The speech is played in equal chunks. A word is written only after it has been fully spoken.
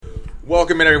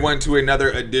Welcome everyone to another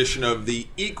edition of the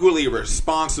Equally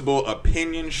Responsible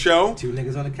Opinion Show. Two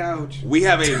niggas on the couch. We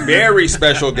have a very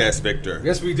special guest, Victor.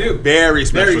 Yes, we do. Very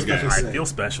special guest. I feel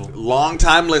special.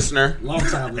 Long-time listener.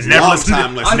 Long-time listener.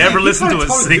 Never listened to a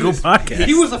single podcast.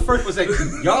 He was the first one to say,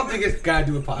 y'all niggas gotta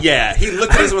do a podcast. Yeah, he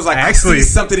looked at us and was like, I see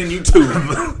something in you too.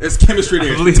 There's chemistry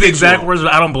there. I believe the exact words,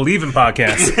 I don't believe in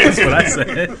podcasts. That's what I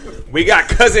said. We got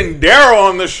Cousin Daryl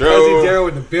on the show. Cousin Daryl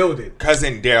in the building.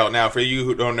 Cousin Daryl. Now, for you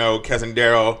who don't know, Cousin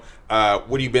Daryl, what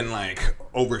have you been like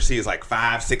overseas like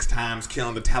 5-6 times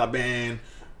killing the Taliban?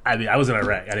 I mean, I was in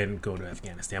Iraq. I didn't go to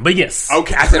Afghanistan. But yes.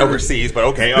 Okay, I said overseas, but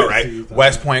okay, all right.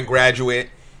 West Point graduate.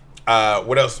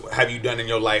 What else have you done in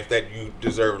your life that you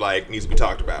deserve, like, needs to be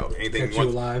talked about? Anything Kept you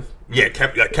alive. Yeah,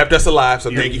 kept us alive,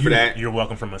 so thank you for that. You're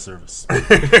welcome for my service.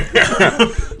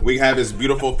 We have his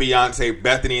beautiful fiance,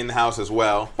 Bethany, in the house as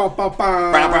well.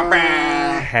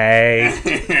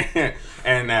 Hey.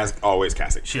 And as always,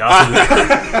 Cassie. She also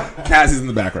Cassie's in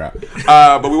the background.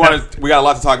 But we got a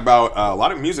lot to talk about. A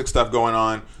lot of music stuff going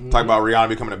on. Talk about Rihanna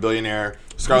becoming a billionaire.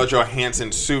 Scarlett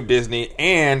Johansson sued Disney,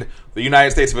 and the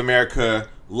United States of America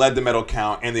led the medal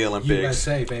count in the Olympics.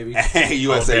 USA, baby.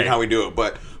 USA, okay. And how we do it.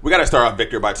 But we got to start off,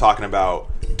 Victor, by talking about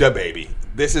DaBaby.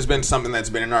 This has been something that's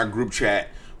been in our group chat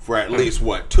for at least,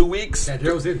 2 weeks? Yeah,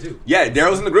 Daryl's in, too. Yeah,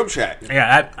 Daryl's in the group chat.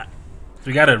 Yeah,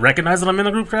 we got to recognize that I'm in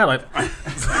the group chat. Like, I'm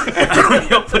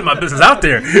putting my business out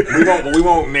there. We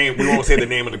won't say the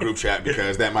name of the group chat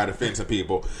because that might offend some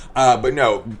people. But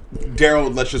no,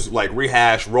 Daryl, let's just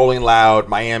rehash. Rolling Loud,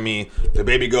 Miami.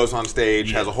 DaBaby goes on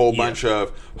stage, has a whole bunch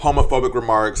of homophobic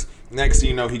remarks. Next thing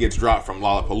you know, he gets dropped from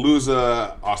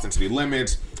Lollapalooza, Austin City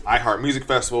Limits, iHeart Music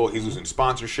Festival. He's losing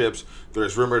sponsorships.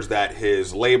 There's rumors that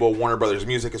his label, Warner Brothers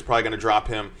Music, is probably going to drop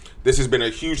him. This has been a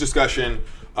huge discussion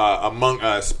among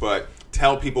us, but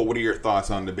tell people, what are your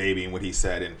thoughts on DaBaby and what he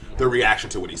said and the reaction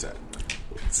to what he said?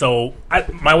 So,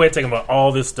 my way of thinking about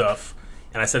all this stuff,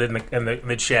 and I said it in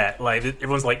the chat, like,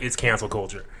 everyone's like, it's cancel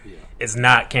culture. Yeah. It's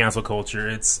not cancel culture.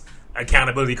 It's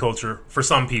accountability culture for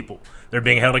some people. They're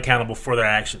being held accountable for their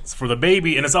actions. For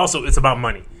DaBaby, and it's about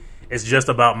money. It's just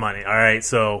about money, all right?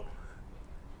 So,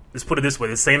 let's put it this way.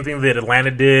 The same thing that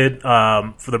Atlanta did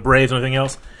for the Braves and everything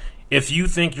else. If you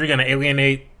think you're going to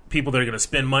alienate people that are going to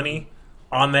spend money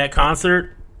on that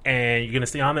concert and you're going to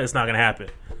stay on there, it's not going to happen.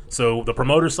 So the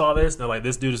promoters saw this. They're like,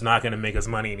 this dude is not going to make us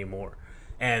money anymore.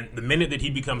 And the minute that he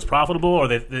becomes profitable, or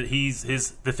that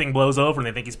the thing blows over and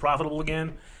they think he's profitable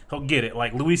again, he'll get it.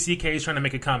 Like Louis C.K. is trying to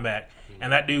make a comeback,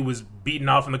 and that dude was beaten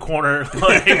off in the corner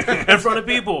in front of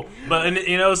people. But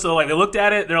so they looked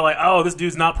at it. They're like, oh, this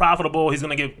dude's not profitable. And he's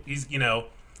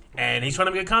trying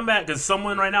to make a comeback because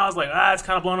someone right now is like, it's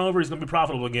kind of blown over. He's going to be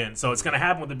profitable again. So it's going to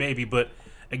happen with DaBaby. But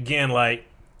again,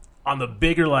 on the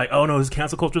bigger, oh no, this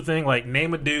cancel culture thing,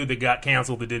 name a dude that got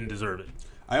canceled that didn't deserve it.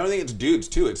 I don't think it's dudes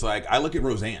too. It's I look at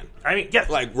Roseanne. I mean, yeah,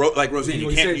 Roseanne.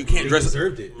 You can't dress.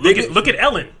 Deserved it. Look at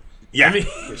Ellen. Yeah, I mean,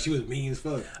 she was mean as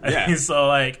fuck. Yeah. I mean,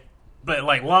 so but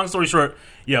long story short,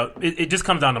 it just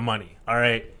comes down to money. All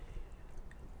right.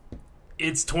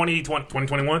 It's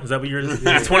 2021. Is that what year it is?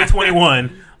 It's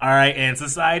 2021. All right, and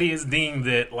society is deemed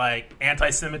that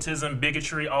anti-Semitism,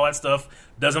 bigotry, all that stuff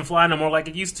doesn't fly no more like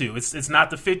it used to. It's not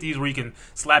the 50s where you can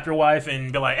slap your wife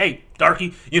and be like, "Hey,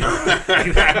 darky,"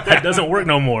 that doesn't work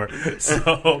no more.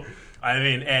 So I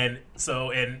mean, and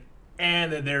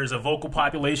there's a vocal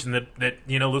population that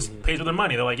pays with their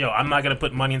money. They're like, "Yo, I'm not going to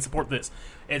put money and support this."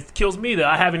 It kills me that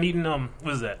I haven't eaten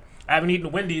what is that? I haven't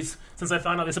eaten Wendy's since I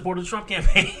found out they supported the Trump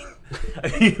campaign.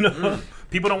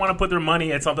 People don't want to put their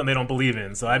money at something they don't believe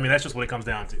in. So, I mean, that's just what it comes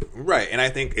down to. Right. And I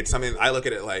think it's something, I look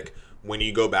at it when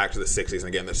you go back to the 60s, and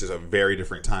again, this is a very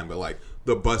different time, but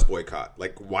the bus boycott.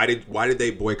 Why did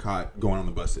they boycott going on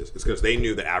the buses? It's because they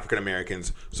knew that African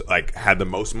Americans had the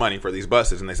most money for these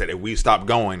buses, and they said if we stop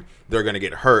going, they're going to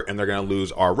get hurt and they're going to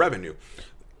lose our revenue.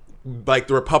 The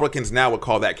Republicans now would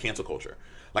call that cancel culture.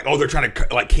 They're trying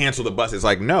to cancel the buses.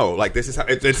 No, this is how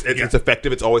it's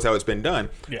effective. It's always how it's been done.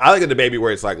 Yeah. I like at DaBaby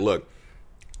where it's look,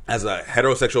 as a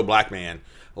heterosexual black man,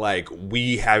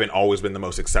 we haven't always been the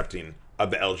most accepting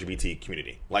of the LGBT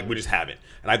community. We just haven't.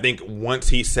 And I think once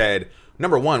he said,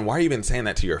 number one, why are you even saying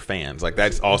that to your fans?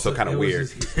 That's also kind of weird.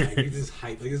 He's just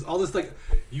hype. It's all this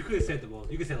you could have said the most.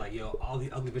 You could say yo, all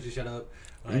the ugly bitches shut up.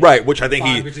 Right, which I think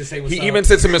he even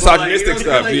said some misogynistic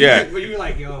stuff. Yeah, but you were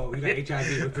like, yo, you got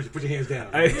HIV. Put your hands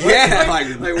down.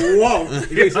 Whoa.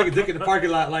 You guys sucking dick in the parking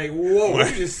lot. Whoa. What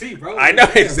did you just see, bro? I know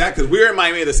exactly. We were in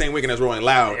Miami the same weekend as Rolling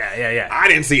Loud. Yeah. I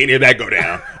didn't see any of that go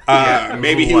down.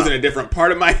 Maybe he was in a different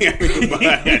part of Miami. But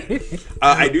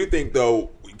I do think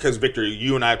though, because Victor,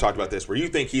 you and I have talked about this, where you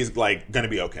think he's going to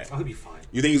be okay. Oh, he'll be fine.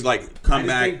 You think he's like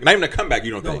comeback? Not even a comeback.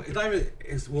 You don't No, think? it's not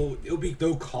even.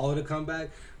 They'll call it a comeback,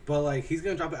 but like he's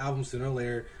gonna drop an album sooner or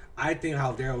later. I think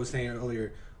how Daryl was saying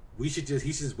earlier, he should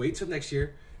just wait till next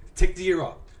year, take the year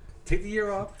off, take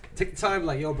the time.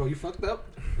 Like, yo, bro, you fucked up.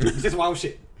 You said some wild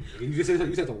shit. You said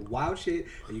some wild shit,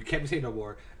 and you can't be saying no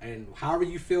more. And however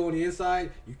you feel on the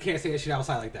inside, you can't say that shit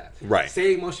outside like that. Right.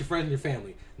 Say it amongst your friends and your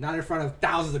family, not in front of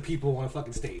thousands of people on a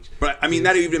fucking stage. But I mean,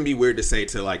 that'd even be weird to say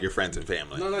to like your friends and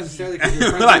family. Not necessarily. Cause your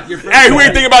friends, Like, your friends hey,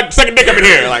 weird thing about sucking dick up in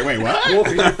here. Like, wait, what? Well,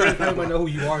 because your friends might know who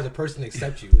you are as a person, and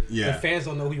accept you. Yeah. The fans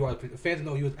don't know who you are. The fans don't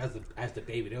know you as the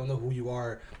baby. They don't know who you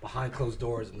are behind closed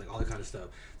doors and like all that kind of stuff.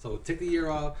 So take the year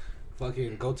off.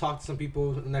 Fucking go talk to some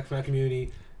people in the next fan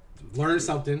community. Learn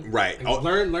something. Right. And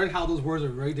learn how those words are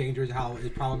very dangerous. How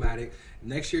it's problematic.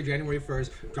 Next year, January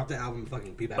 1st, drop the album.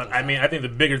 Fucking be back. But I mean, I think the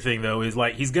bigger thing though is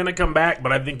like he's gonna come back,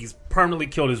 but I think he's permanently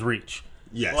killed his reach.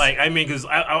 Yes. Like I mean, because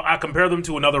I compare them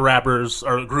to another rappers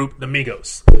or group, the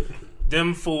Migos.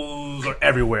 Them fools are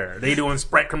everywhere. They doing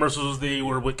Sprite commercials. They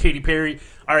were with Katy Perry.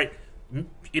 All right,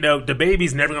 you know the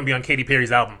baby's never gonna be on Katy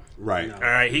Perry's album. Right. No. All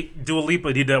right, Dua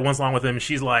Lipa did that one song with him. And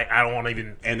she's like, I don't want to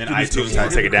even. And then do this iTunes to had you.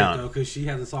 to take it down. Because she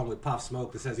has a song with Pop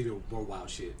Smoke that says even more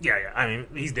wild shit. Yeah. I mean,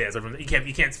 he's dead. So you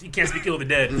can't speak ill of the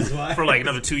dead why. for like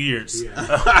another 2 years. Yeah.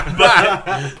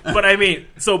 But I mean,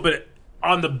 but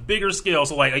on the bigger scale,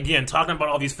 so like again, talking about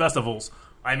all these festivals.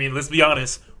 I mean, let's be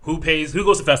honest. Who goes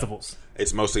to festivals?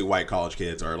 It's mostly white college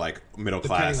kids or like middle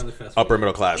Depending class, on the festival. upper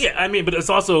middle class. Yeah, I mean, but it's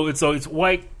also it's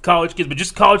white college kids, but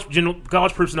just college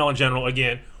personnel in general.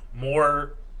 Again,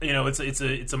 more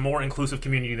it's a more inclusive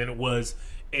community than it was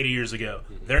 80 years ago.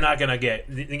 Mm-hmm. They're not gonna get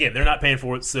they're not paying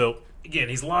for it. So again,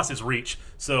 he's lost his reach.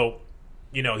 So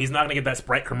he's not gonna get that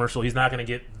Sprite commercial. He's not gonna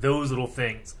get those little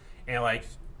things. And like,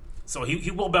 so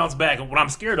he will bounce back. And what I'm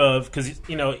scared of, because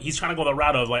he's trying to go the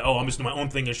route of like, oh, I'm just doing my own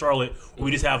thing in Charlotte.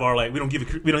 We just have our like we don't give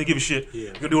a shit. Yeah.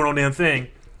 We're gonna do our own damn thing.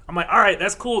 I'm like, all right,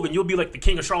 that's cool. Then you'll be like the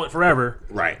king of Charlotte forever.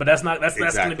 Right. But that's going to be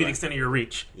Exactly. the extent of your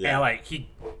reach. Yeah. And like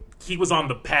he was on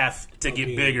the path to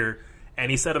get bigger, and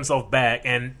he set himself back.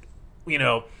 And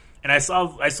and I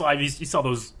saw you saw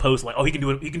those posts like, oh, he can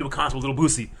do a concert with Lil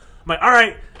Boosie. I'm like, all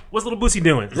right, what's Lil Boosie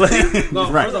doing? No,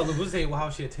 Right. first off, Lil Boosie ain't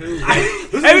wild shit too.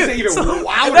 So,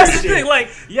 wilder that's the shit. thing. Like,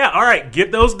 yeah, all right,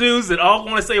 get those dudes that all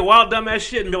want to say wild dumbass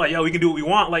shit and be like, yo, we can do what we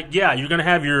want. Like, yeah, you're gonna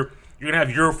have your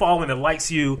following that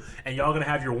likes you, and y'all gonna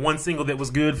have your one single that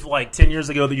was good for like 10 years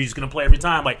ago that you're just gonna play every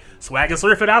time. Like, swag and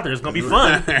surf it out there. It's gonna be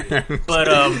fun. But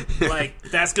like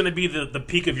that's gonna be the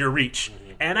peak of your reach.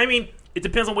 And I mean, it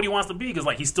depends on what he wants to be, because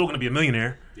like he's still gonna be a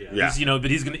millionaire. Yeah. He's,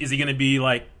 but is he gonna be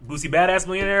like Boosie Badass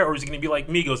millionaire, or is he gonna be like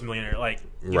Migos millionaire? Like,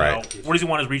 Right. Where does he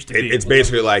want his reach to be? It's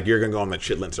basically like you're gonna go on the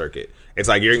chitlin circuit. It's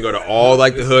like you're gonna go to all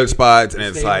like the hood spots, and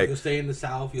it's like you'll stay in the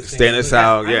South. You'll stay in the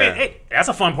South. I Yeah. mean, hey, that's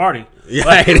a fun party. Yeah,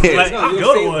 Like, it is. like, No, I'll you'll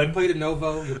go to stay, one. You'll play the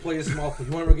Novo. You'll play the small.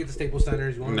 You want to get the Staples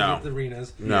Centers. You want to No. get the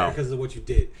arenas. No. Because of what you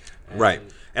did. Right.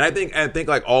 And I think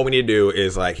like all we need to do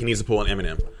is like he needs to pull an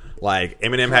Eminem. Like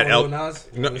Eminem had Lil Nas?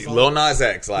 Lil Nas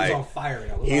X. Like He's on fire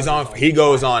now. he's on. He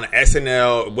goes on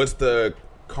SNL. What's the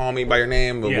Call Me by Your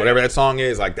Name? Yeah. Whatever that song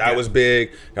is. Like that was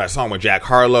big. Got a song with Jack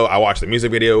Harlow. I watched the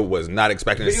music video. Was not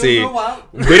expecting to see. Video's a little wild.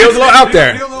 Video's a little out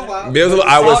there. Video's a little wild. Video's a little-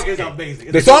 The I was. song is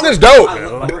amazing. The song is dope. I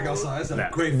love the workout song. That's a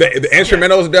great. The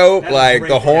instrumental's dope, That's a like great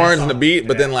the horns song. and the beat.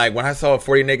 But Yeah. then, like when I saw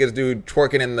 40 niggas dude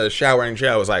twerking in the shower in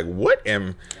jail, I was like, "What I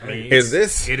mean, is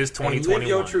this?" It is Hey, live 2021.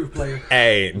 your truth, player.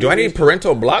 Hey, do I need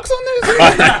parental blocks on this?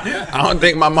 I don't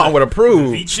think my mom would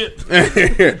approve. Beat chip.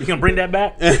 You gonna bring that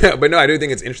back? But no, I do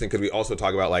think it's interesting because we also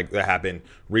talk about like that happened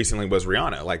recently was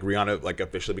Rihanna. Like Rihanna, like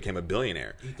officially became a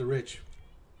billionaire. Eat the rich.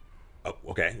 Oh,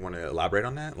 okay, you want to elaborate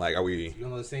on that? Like, are we? You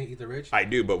know the saying, "Eat the rich." I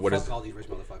do, but what Fuck is? all these rich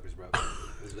motherfuckers, bro.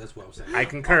 That's what I'm saying. I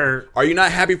concur. Are you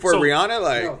not happy for So- Rihanna?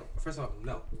 Like, No, first off,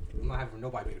 no. I'm not having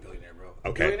nobody being a billionaire, bro.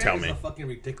 Okay, Billionaire tell is me. a fucking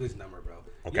ridiculous number, bro.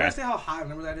 Okay. You understand how high a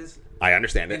number that is? I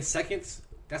understand In it. seconds,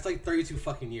 that's like 32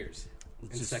 fucking years.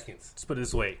 In seconds. Let's put it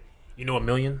this way. You know, $1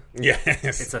 million. Yes,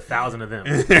 It's 1,000 of them.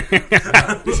 You know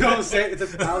what I'm saying? It's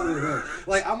 1,000 of them.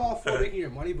 Like, I'm all for making your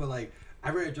money, but like, I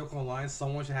read a joke online.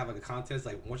 Someone should have like a contest.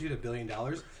 Like, once you hit $1 billion,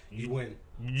 you win.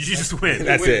 You just win.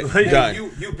 That's You it. win. Done.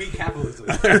 You beat capitalism.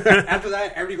 After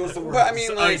that, everybody goes somewhere But I else. mean,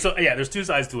 So, like, so yeah, there's two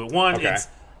sides to it. One, Okay. it's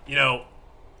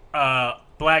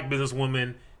black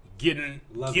businesswoman getting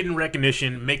Love getting it.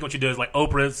 recognition, making what she does. Like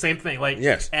Oprah, same thing. Like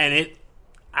Yes. and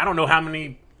I don't know how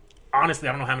many. Honestly,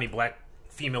 I don't know how many black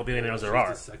female billionaires there are.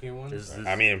 The second one.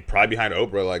 I mean, probably behind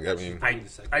Oprah. Like, I mean,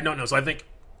 I don't know. So I think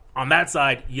on that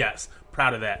side, yes.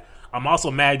 proud of that. I'm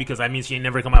also mad because that means she ain't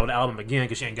never come out with an album again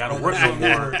because she ain't got to work no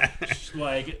more.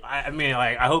 Like, I mean,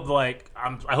 like, I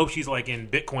hope she's like in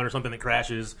Bitcoin or something that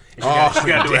crashes. And she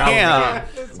got to do an album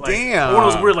again. Like, Damn. One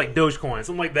of those weird like Dogecoin,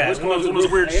 something like that. One of those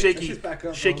weird shaky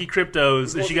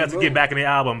cryptos, and she got to get back in the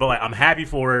album. But like, I'm happy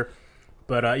for her.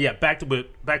 But yeah, back to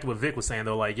what Vic was saying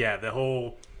though. Like, yeah, the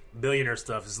whole billionaire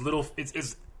stuff is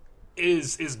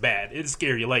is bad. It's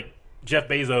scary. Like Jeff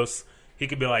Bezos. He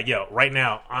could be like, yo, right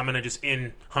now, I'm going to just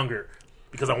end hunger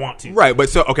because I want to. Right, but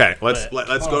so, okay, let's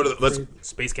go to let's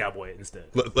Space Cowboy instead.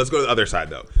 Let's go to the other side,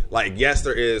 though. Like, yes,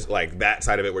 there is, like, that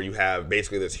side of it where you have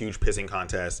basically this huge pissing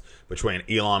contest between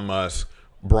Elon Musk,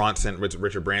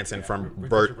 Richard Branson from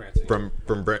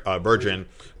Virgin.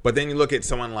 But then you look at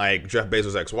someone like Jeff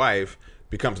Bezos' ex-wife,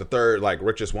 becomes the third like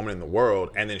richest woman in the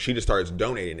world, and then she just starts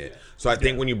donating it. So I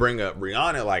think when you bring up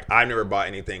Rihanna, like I've never bought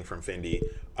anything from Fendi,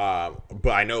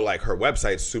 but I know like her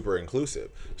website's super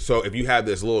inclusive. So if you have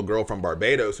this little girl from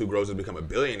Barbados who grows to become a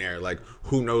billionaire, like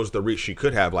who knows the reach she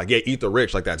could have? Like, yeah, eat the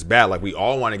rich, like that's bad. Like we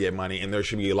all want to get money, and there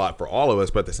should be a lot for all of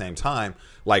us. But at the same time,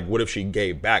 like what if she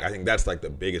gave back? I think that's like the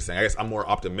biggest thing. I guess I'm more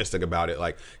optimistic about it.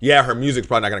 Like, yeah, her music's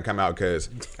probably not going to come out because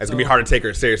it's going to be hard to take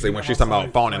her seriously when she's talking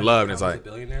about falling in love, and it's like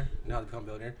billionaire. You know how to become a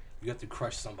billionaire? You have to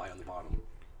crush somebody on the bottom.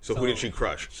 So who did she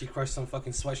crush? She crushed some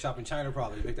fucking sweatshop in China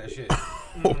probably to make that shit.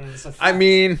 I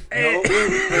mean...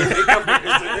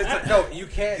 No, you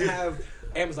can't have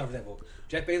Amazon, for example.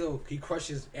 Jeff Bezos, he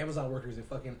crushes Amazon workers in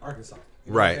fucking Arkansas.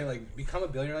 You know right. What I'm saying? Like, become a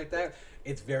billionaire like that,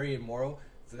 it's very immoral.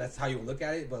 So that's how you look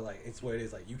at it, but like, it's what it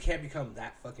is. Like, you can't become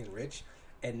that fucking rich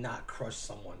and not crush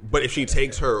someone. But if she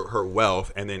takes her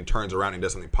wealth and then turns around and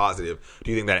does something positive,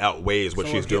 do you think that outweighs what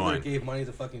she's doing? Hitler gave money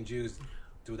to fucking Jews.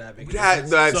 Do that make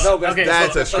that's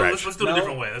a stretch. Let's do it a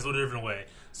different way. Let's do it a different way.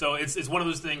 So it's one of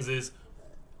those things is,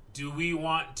 do we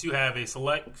want to have a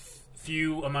select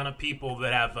few amount of people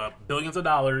that have billions of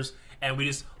dollars and we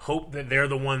just hope that they're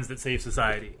the ones that save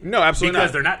society? No, absolutely because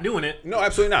not. They're not doing it. No,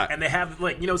 absolutely not. And they have,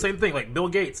 like, you know, same thing, like Bill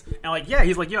Gates. And, like, yeah,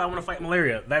 he's like, yo, I want to fight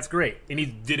malaria. That's great. And he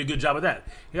did a good job of that.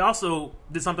 He also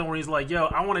did something where he's like, yo,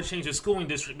 I want to change the schooling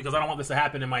district because I don't want this to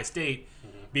happen in my state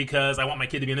because I want my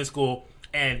kid to be in this school.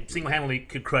 And single-handedly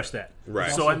could crush that.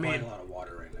 Right. So I mean, a lot of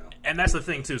water right now. And that's the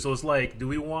thing, too. So it's like,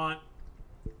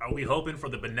 are we hoping for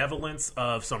the benevolence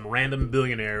of some random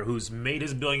billionaire who's made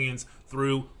his billions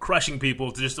through crushing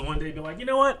people to just one day be like, you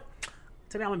know what?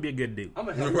 Today I'm gonna be a good dude. I'm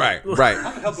gonna help right. I'm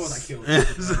gonna help when I kill you.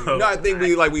 So, no, I think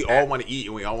we all want to eat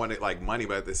and we all want like money,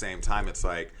 but at the same time, it's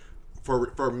like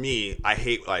for me, I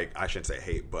hate, like, I shouldn't say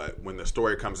hate, but when the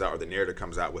story comes out or the narrative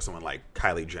comes out with someone like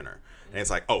Kylie Jenner. And it's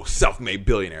like, oh, self-made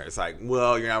billionaire. It's like,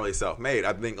 well, you're not really self-made.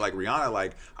 I think, like, Rihanna,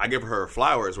 like, I give her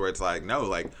flowers where it's like, no,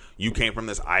 like, you came from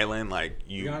this island, like,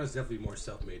 you... Rihanna's definitely more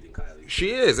self-made than Kylie.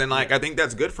 She is, and, like, I think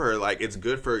that's good for her. Like, it's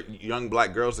good for young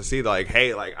black girls to see, like,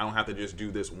 hey, like, I don't have to just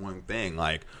do this one thing,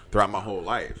 like, throughout my whole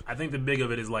life. I think the big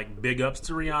of it is, like, big ups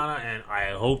to Rihanna, and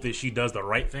I hope that she does the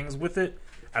right things with it.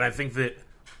 And I think that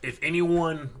if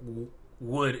anyone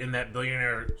would, in that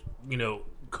billionaire, you know,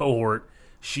 cohort,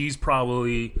 she's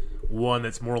probably one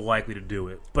that's more likely to do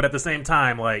it. But at the same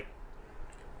time, like,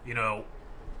 you know,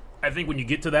 I think when you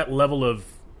get to that level of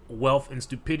wealth and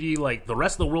stupidity, like, the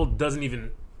rest of the world doesn't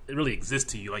even really exist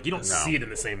to you. Like, you don't see it in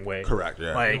the same way. Correct,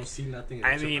 yeah. Like, you don't see nothing.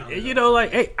 I mean, you know,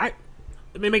 like, hey,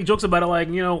 they make jokes about it, like,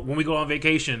 you know, when we go on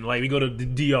vacation, like, we go to the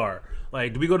DR.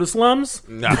 Like, do we go to slums?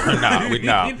 No.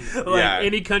 Like,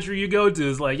 any country you go to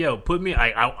is like, yo, put me.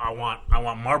 I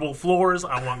want marble floors.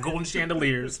 I want golden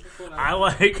chandeliers.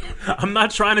 I'm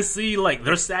not trying to see, like,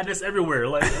 there's sadness everywhere.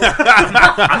 Like,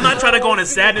 I'm not trying to go on a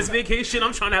sadness vacation.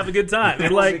 I'm trying to have a good time.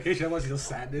 And like, vacation, I want to see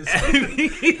sadness.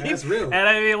 That's real. And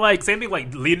I mean, like, same thing,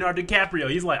 like Leonardo DiCaprio.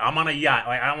 He's like, I'm on a yacht.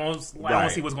 Like, I want to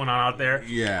see what's going on out there.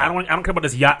 Yeah. I don't care about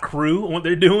this yacht crew and what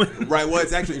they're doing. Right. Well,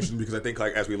 it's actually interesting because I think,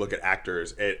 like, as we look at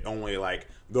actors, it only, like,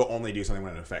 they'll only do something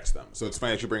when it affects them. So it's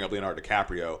funny that you bring up Leonardo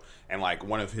DiCaprio, and, like,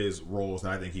 one of his roles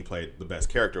that I think he played the best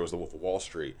character was the Wolf of Wall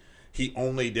Street. He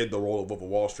only did the role of Wolf of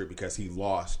Wall Street because he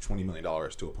lost $20 million to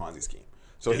a Ponzi scheme.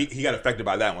 So he got affected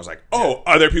by that and was like, oh,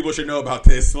 other people should know about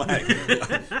this. Like,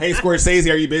 hey,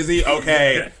 Scorsese, are you busy?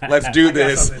 Okay, let's do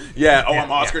this. Yeah. Oh,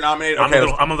 I'm Oscar nominated. Okay,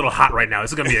 I'm a little hot right now.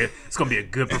 It's gonna be a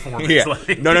good performance. Yeah.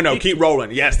 Like, No. Keep rolling.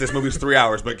 Yes, this movie's 3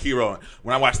 hours, but keep rolling.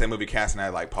 When I watched that movie, Cass and I,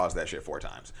 like, paused that shit 4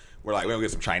 times. We're like, we're going to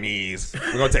get some Chinese.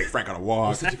 We're going to take Frank on a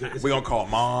walk. We're going to call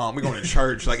mom. We're going to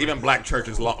church. Like, even black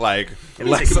churches, like,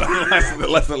 less of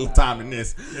the time than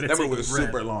this. That movie was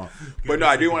super long. But no,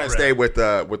 I do want to stay with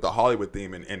the Hollywood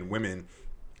theme and women.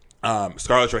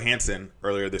 Scarlett Johansson,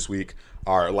 earlier this week,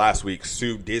 or last week,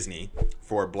 sued Disney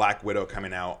for Black Widow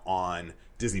coming out on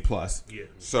Disney+. Yeah.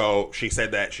 So she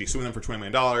said that she's suing them for $20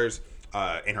 million.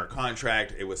 in her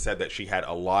contract, it was said that she had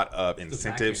a lot of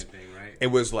incentives. Thing, right? It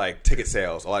was like ticket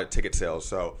sales, a lot of ticket sales.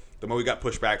 So the movie got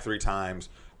pushed back 3 times.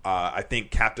 I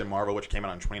think Captain Marvel, which came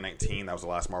out in 2019, that was the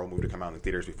last Marvel movie to come out in the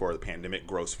theaters before the pandemic,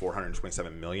 grossed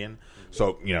 $427 million.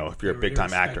 So, if you're a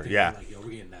big-time actor, yeah. Like, yo, we're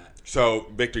getting that. So,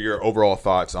 Victor, your overall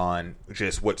thoughts on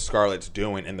just what Scarlett's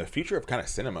doing and the future of kind of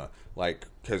cinema? Like,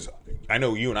 because I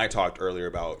know you and I talked earlier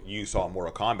about you saw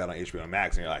Mortal Kombat on HBO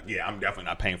Max, and you're like, yeah, I'm definitely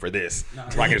not paying for this.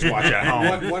 So I can just watch it at home.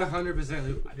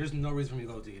 100%. There's no reason for me to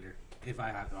go to the theater. If I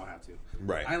have to, I'll have to.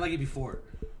 Right. I didn't like it before.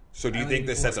 So do you think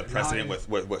this sets a precedent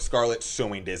with Scarlett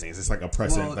suing Disney? Is this like a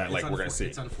precedent that like we're going to see?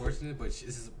 It's unfortunate, but this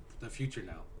is the future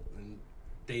now. And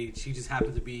she just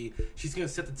happens to be, she's going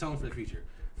to set the tone for the future.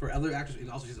 For other actors,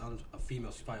 and also she's a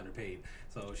female, she's probably underpaid.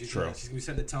 So she's going to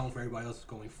set the tone for everybody else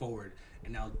going forward.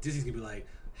 And now Disney's going to be like,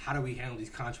 how do we handle these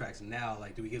contracts now?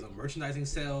 Like, do we give them merchandising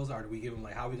sales, or do we give them,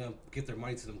 like, how are we going to get their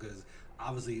money to them? Because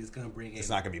obviously it's going to bring in... It's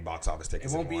not going to be box office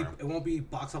tickets anymore. It won't be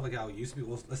box office like how it used to be.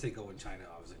 Well, let's say go in China,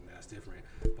 obviously. That's different.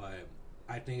 But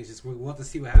I think it's just, we'll have to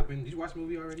see what happened. Did you watch the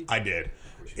movie already? I did.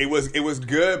 It was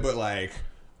good, but like,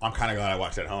 I'm kind of glad I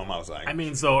watched it at home. I was like, I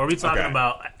mean, so are we talking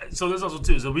about? So there's also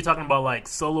too. So are we talking about like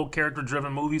solo character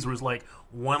driven movies where it's like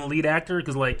one lead actor?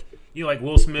 Because like like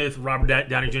Will Smith, Robert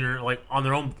Downey Jr. like on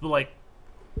their own. But like,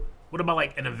 what about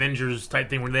like an Avengers type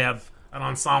thing where they have an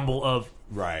ensemble of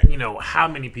how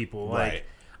many people? Like,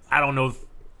 I don't know.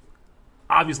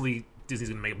 Obviously, Disney's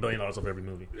gonna make $1 billion off every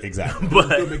movie. Exactly. but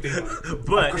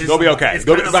they'll be okay.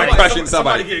 They'll be crushing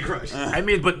somebody. Getting crushed. I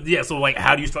mean, but yeah. So like,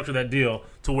 how do you structure that deal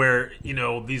to where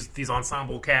these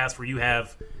ensemble casts where you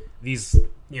have these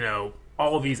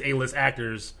all of these A-list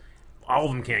actors, all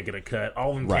of them can't get a cut.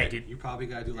 All of them can't get. You probably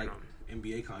gotta do like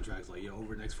NBA contracts, like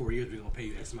over the next 4 years, we're gonna pay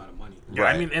you X amount of money. Yeah,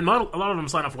 I mean, and a lot of them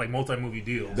sign up for like multi-movie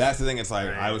deals. That's the thing. It's like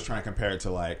I was trying to compare it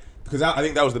to like, because I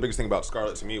think that was the biggest thing about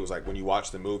Scarlett to me was like when you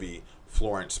watch the movie,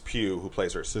 Florence Pugh, who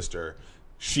plays her sister,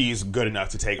 she's good enough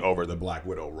to take over the Black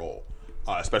Widow role.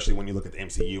 Especially when you look at the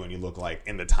MCU and you look like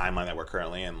in the timeline that we're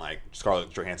currently in, like Scarlett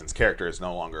Johansson's character is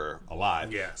no longer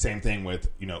alive. Yeah. Same thing with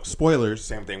spoilers.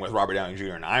 Same thing with Robert Downey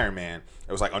Jr. and Iron Man.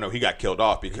 It was like, oh no, he got killed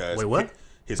off because wait, what?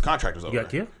 His contract was over. You got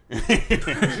killed?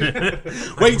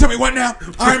 Wait, you tell me what now?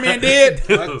 Iron Man did.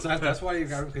 That's why you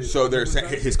got him. So they're saying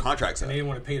his contract's up. And they didn't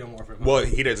want to pay no more for him. Well,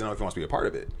 he doesn't know if he wants to be a part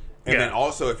of it. And then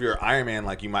also, if you're Iron Man,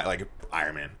 like you might like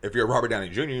Iron Man. If you're Robert Downey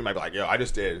Jr., you might be like, yo, I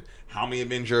just did how many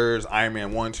Avengers? Iron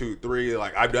Man 1, 2, 3.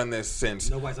 Like I've done this since.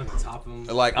 Nobody's on the top of him.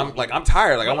 I'm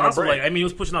tired. Like I want to break. Like, I mean, he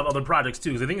was pushing out other projects too.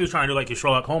 Because I think he was trying to do like a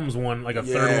Sherlock Holmes one, like a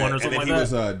third one or something like that. And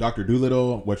then he was Dr.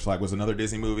 Dolittle, which like was another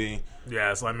Disney movie.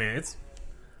 Yeah, so I mean, it's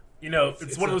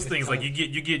it's one of those things. Like you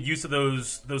get used to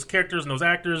those characters and those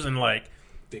actors, and like.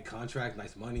 Big contract,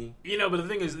 nice money. But the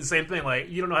thing is, the same thing. Like,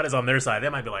 you don't know how it is on their side. They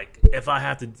might be like, if I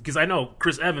have to, because I know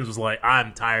Chris Evans was like,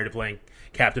 I'm tired of playing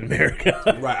Captain America.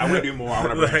 Right, I want to do more. I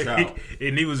want to branch out.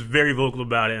 And he was very vocal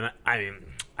about it. And I mean,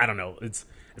 I don't know. It's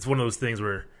one of those things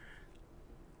where,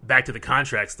 back to the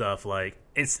contract stuff. Like,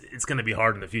 it's going to be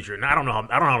hard in the future. And I don't know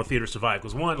how the theaters survive.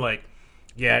 Because one, like,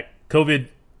 yeah, COVID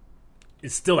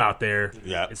is still out there.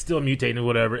 Yeah, it's still mutating or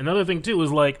whatever. Another thing too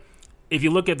is like, if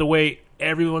you look at the way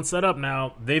everyone's set up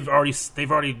now, they've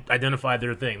already identified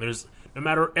their thing. There's no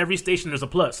matter every station, there's a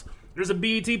plus. There's a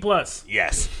BET plus.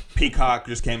 Yes, Peacock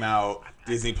just came out.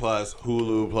 Disney Plus,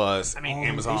 Hulu Plus. I mean,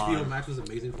 Amazon. HBO Max was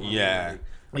amazing for yeah.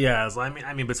 Yeah, so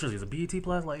I mean, but seriously, it's a BET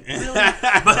plus, like really?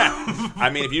 I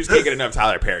mean, if you just can't get enough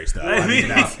Tyler Perry stuff,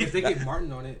 if they get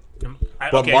Martin on it,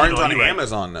 but Martin's on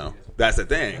Amazon though. That's the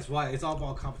thing. That's why it's all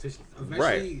about competition.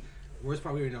 Eventually, we're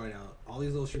probably already know right now. All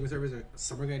these little streaming services,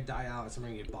 some are going to die out and some are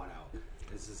going to get bought out.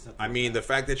 I mean, the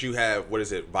fact that you have,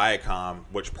 Viacom,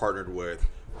 which partnered with...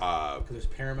 Because there's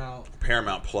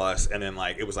Paramount Plus, and then,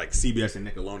 like, it was like CBS and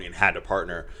Nickelodeon had to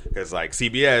partner. Because, like,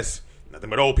 CBS, nothing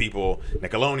but old people.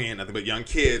 Nickelodeon, nothing but young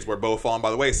kids. We're both falling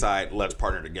by the wayside. Let's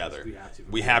partner together.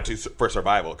 We have to for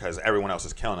survival because everyone else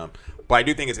is killing them. But I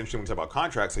do think it's interesting when we talk about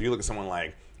contracts. So you look at someone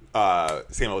like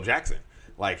Samuel Jackson.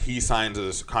 Like, he signs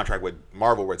a contract with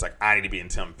Marvel where it's like, I need to be in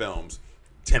 10 films,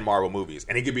 10 Marvel movies.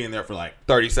 And he could be in there for like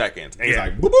 30 seconds. And he's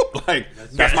like, boop, boop. Like,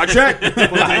 that's my check.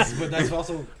 But that's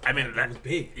also, I mean, that was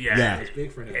big. Yeah. It's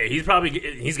big for him.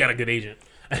 He's got a good agent.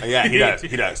 Yeah, he does.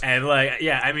 He does. And like,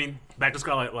 yeah, I mean, back to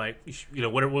Scarlett. Like,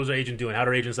 what was her agent doing? How did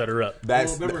her agent set her up?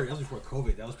 Remember, that was before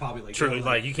COVID. That was probably like, true.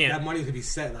 Like, you can't. That money could be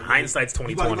set. Like, hindsight's 20/20.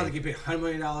 You about to get paid $100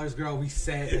 million, girl. We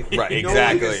set. Like, right.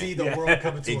 Exactly. No one can see the world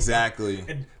coming to exactly.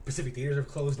 And Pacific theaters are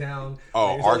closed down.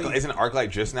 Oh, isn't ArcLight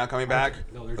just now coming back?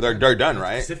 No, they're done,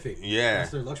 right? Pacific. Yeah.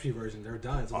 That's their luxury version. They're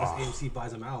done. So once AMC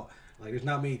buys them out. Like, there's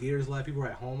not many theaters left. People are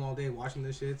at home all day watching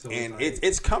this shit. So And like,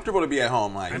 it's comfortable to be at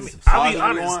home. Like, I mean, pause I'll be if you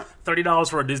honest. want. $30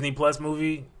 for a Disney Plus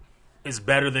movie is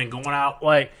better than going out.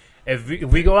 Like, if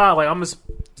we go out, like, I'm just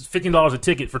 $15 a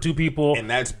ticket for 2 people. And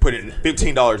that's put it.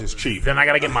 $15 is cheap. Then I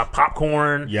gotta get my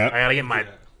popcorn. Yep. I gotta get my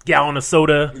gallon of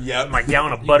soda. Yep. My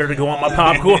gallon of butter to go on my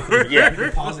popcorn.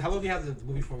 Yeah. pause it. How long do you have the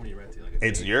movie for when you rent it? Like,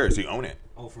 It's yours. You own it.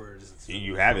 oh, for just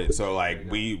You have it. So like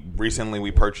we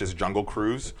purchased Jungle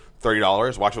Cruise,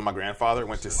 $30. Watched with my grandfather.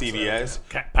 Went to CVS.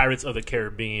 Pirates of the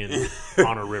Caribbean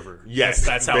on a river. Yes,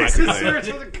 that's how basically. I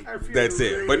can That's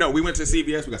it. But no, we went to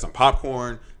CVS. We got some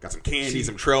popcorn, got some candy,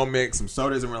 some trail mix, some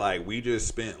sodas, and we're like, we just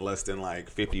spent less than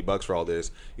like $50 for all this.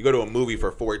 You go to a movie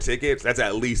for 4 tickets, that's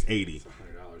at least $80. $100,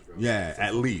 bro. Yeah,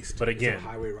 at least. But again,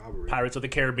 Highway robbery. Pirates of the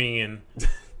Caribbean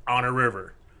on a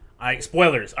river. All right,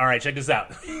 spoilers. All right, check this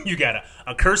out. You got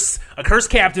a cursed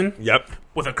captain. Yep.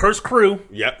 With a cursed crew.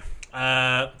 Yep.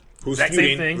 Who's exact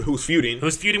feuding? same thing. Who's feuding?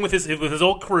 Who's feuding with his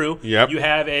old crew. Yep. You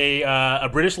have a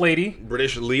British lady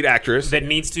British lead actress. that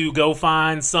needs to go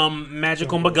find some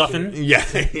magical MacGuffin. Yeah.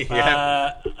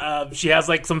 Yeah. She has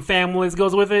like some family that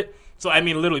goes with it. So I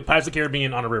mean, literally, Pirates of the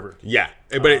Caribbean on a river. Yeah.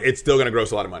 But it's still going to gross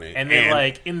a lot of money. And then,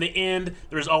 like in the end,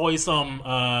 there's always some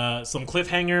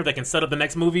cliffhanger that can set up the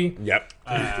next movie. Yep.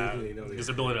 Because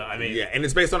they're building it. I mean, Yeah, and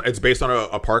it's based on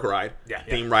a park ride. Yeah.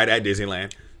 Theme ride at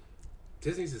Disneyland.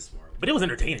 Disney's is smart. but it was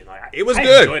entertaining. Like, It was I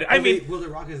good. enjoyed it. I mean, Will the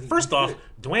Rock is first off,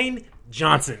 Dwayne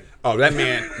Johnson. Oh, that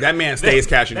man stays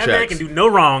cashing That checks. man can do no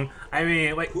wrong. I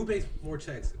mean, like, who makes more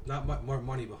checks? Not more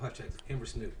money, but hot checks. Him or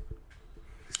Snoop?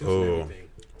 Snoop's in Oh. everything.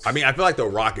 I mean, I feel like The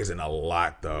Rock is in a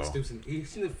lot though. Snoop's in, you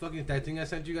seen the fucking that thing I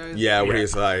sent you guys? Yeah, where Yeah.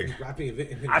 he's like, Rapping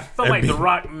event. I feel like The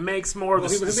Rock makes more. Well,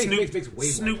 The he makes way more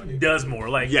Snoop money. does more.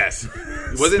 Like, yes,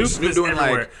 wasn't Snoop is doing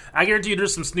everywhere. like I guarantee you,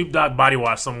 there's some Snoop Dogg body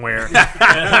wash somewhere.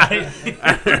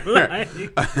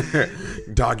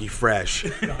 Doggy Fresh?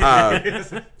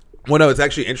 Well, no, it's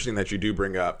actually interesting that you do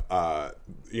bring up.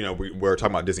 We were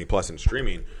talking about Disney Plus and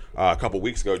streaming a couple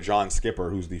weeks ago. John Skipper,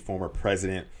 who's the former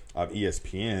president of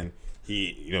ESPN,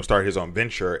 he started his own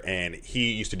venture, and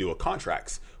he used to deal with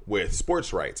contracts with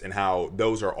sports rights and how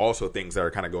those are also things that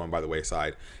are kind of going by the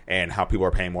wayside, and how people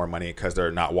are paying more money because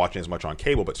they're not watching as much on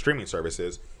cable but streaming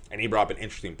services. And he brought up an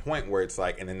interesting point where it's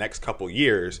like in the next couple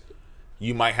years,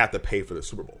 you might have to pay for the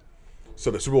Super Bowl. So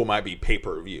the Super Bowl might be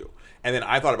pay-per-view. And then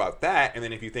I thought about that, and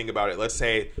then if you think about it, let's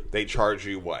say they charge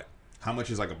you what? How much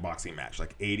is like a boxing match?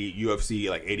 Like 80 UFC,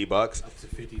 like $80? Up to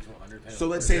 50 to 100. So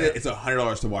let's say that it's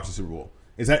 $100 to watch the Super Bowl.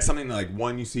 Is that something that, like,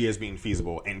 one, you see as being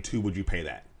feasible, and two, would you pay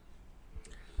that?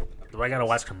 Do I gotta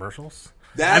watch commercials?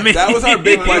 That was our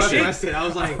big That's what question. I said. I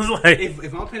was like, like-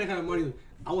 if I'm paying that kind of money,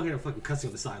 I want to hear a fucking cussing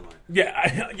on the sideline. Yeah,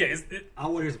 I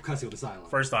want to hear some cussing on the sideline.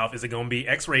 First off, is it going to be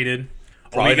X-rated?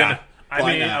 Probably not.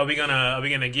 Probably not. Are we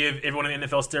gonna give everyone in the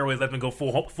NFL steroids? Let them go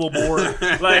full board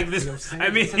like this. You know what I'm saying? I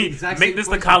mean, It's the exact make same this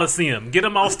the question. Coliseum. Get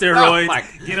them all steroids. my-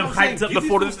 Get them I'm saying, hyped up give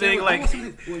before me the some thing. steroids. Like, I want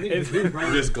to see what niggas do,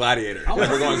 bro. Just gladiator. I Like,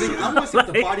 we're going. want to see what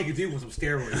the body could do with some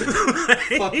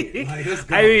steroids. Fuck it. Like, let's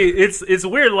go. I mean, it's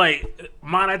weird, like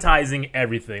monetizing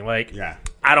everything. Like, Yeah.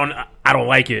 I don't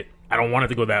like it. I don't want it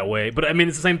to go that way. But I mean,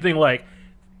 it's the same thing. Like,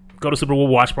 go to Super Bowl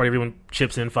watch party. Everyone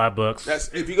chips in $5. That's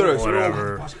if you go to a Super Bowl.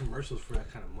 Whatever. Watch commercials for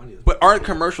that kind of money. But aren't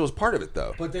commercials part of it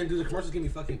though? But then do the commercials give me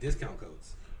fucking discount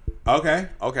codes? Okay.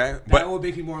 That But would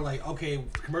make me more like, okay,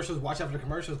 commercials. Watch out for the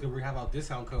commercials because we have out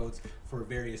discount codes for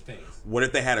various things. what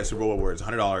if they had a Super Bowl where it's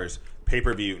 $100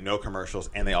 pay-per-view, no commercials,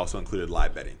 and they also included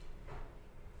live betting?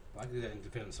 I can do that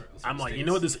depending on certain. I'm like, you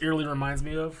know what this eerily reminds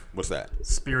me of? What's that?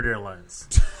 Spirit Airlines.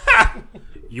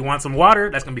 You want some water?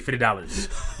 That's gonna be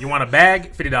 $50. You want a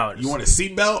bag? $50. You want a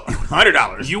seatbelt?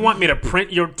 $100. You want me to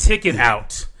print your ticket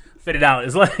out?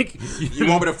 $50. Like, You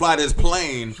want me to fly this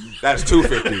plane? That's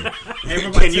 $250.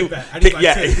 Everybody Can tip you? that. I need my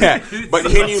tip. Yeah. But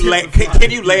can you land?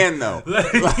 Can you land though?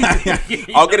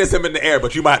 I'll get us him in the air,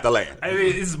 but you might have to land. I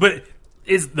mean,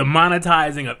 it's the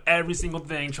monetizing of every single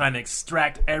thing, trying to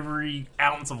extract every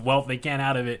ounce of wealth they can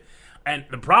out of it. And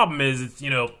the problem is, it's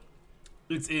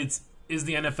is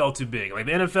the NFL too big? Like,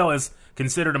 the NFL is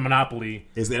considered a monopoly.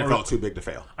 Is the NFL too big to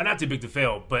fail? Not too big to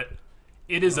fail, but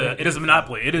it is a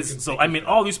monopoly. It is. So I mean,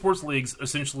 all these sports leagues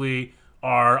essentially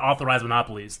are authorized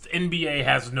monopolies. The NBA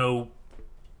has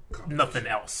nothing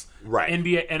else. Right.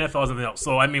 NBA, NFL has nothing else.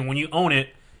 So I mean, when you own it,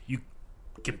 you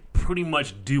can pretty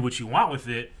much do what you want with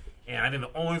it. And I think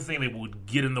the only thing that would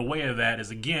get in the way of that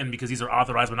is, again, because these are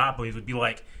authorized monopolies, would be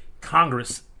like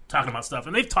Congress talking about stuff.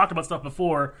 And they've talked about stuff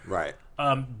before. Right.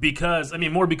 Because they're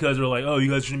like, oh, you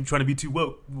guys shouldn't be trying to be too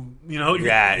woke. You know?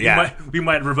 Yeah. We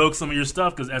might revoke some of your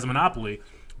stuff because as a monopoly.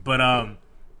 But,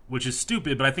 which is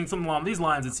stupid. But I think something along these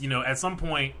lines, it's, at some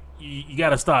point, you got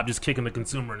to stop just kicking the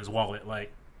consumer in his wallet.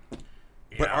 Like,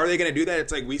 but are they going to do that?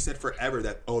 It's like we said forever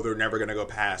that they're never going to go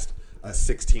past a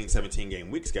 16, 17 game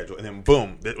week schedule, and then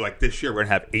boom, like this year we're going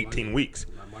to have 18 weeks.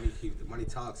 The money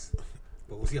talks,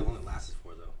 but we'll see how long it lasts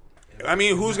for though. I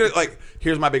mean, who's going to like?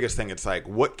 Here's my biggest thing. It's like,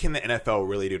 what can the NFL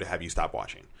really do to have you stop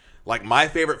watching? Like, my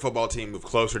favorite football team moved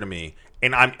closer to me,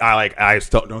 and I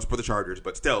still don't support the Chargers,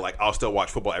 but still, like, I'll still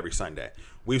watch football every Sunday.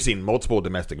 We've seen multiple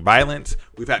domestic violence.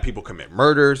 We've had people commit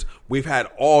murders. We've had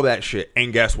all that shit.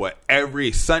 And guess what?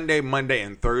 Every Sunday, Monday,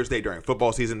 and Thursday during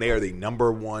football season, they are the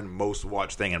number one most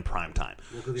watched thing in prime time.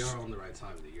 Well, because they are on the right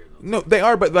time of the year, though. No, they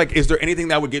are, but, like, is there anything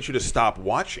that would get you to stop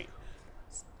watching?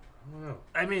 I don't know.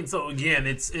 I mean, so again,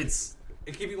 it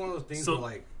could be one of those things where,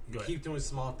 like, you keep doing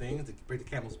small things to break the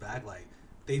camel's back, like.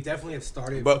 They definitely have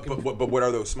started. But what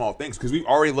are those small things? Because we've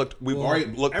already looked past so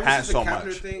much. Ever since the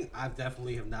calendar thing, I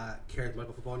definitely have not cared much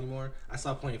about football anymore. I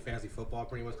stopped playing fantasy football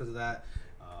pretty much because of that.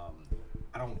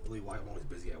 I don't really watch. I'm always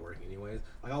busy at work anyways.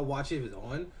 Like, I'll watch it if it's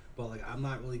on, but like I'm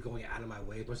not really going out of my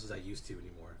way as much as I used to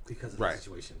anymore because of the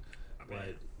situation.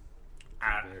 But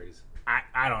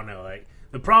I don't know. Like,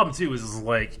 the problem too is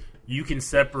like you can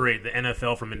separate the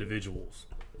NFL from individuals.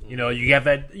 You know, you got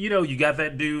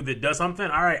that dude that does something.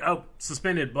 All right,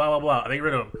 suspended. Blah blah blah. They get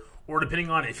rid of him. Or depending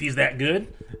on if he's that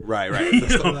good, right.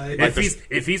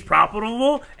 if he's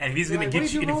profitable and if he's gonna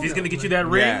get you that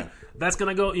ring, that's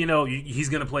gonna go. You know, he's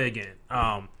gonna play again.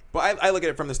 But I look at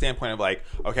it from the standpoint of like,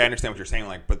 okay, I understand what you're saying.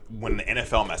 Like, but when the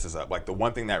NFL messes up, like the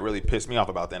one thing that really pissed me off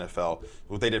about the NFL was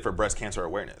what they did for breast cancer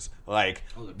awareness. Like,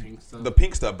 the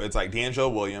pink stuff. But it's like D'Angelo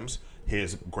Williams.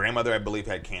 His grandmother, I believe,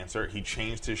 had cancer. He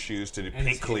changed his shoes to the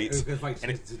pink cleats.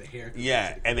 And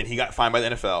then he got fined by the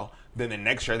NFL. Then the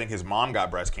next year, I think his mom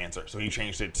got breast cancer, so he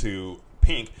changed it to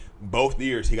pink. Both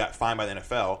years, he got fined by the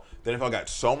NFL. The NFL got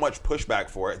so much pushback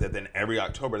for it that then every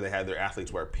October they had their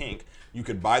athletes wear pink. You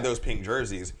could buy those pink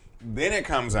jerseys. Then it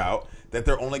comes out that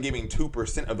they're only giving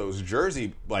 2% of those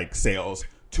jersey sales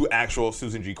to actual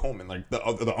Susan G. Komen. Like,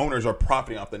 the owners are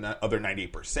profiting off the other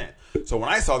 98%. So when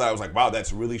I saw that, I was like, wow,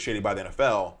 that's really shady by the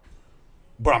NFL,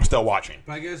 but I'm still watching.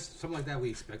 But I guess something like that we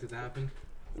expected to happen.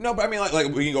 No, but I mean,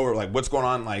 like we can go over like what's going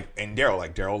on, like in Daryl.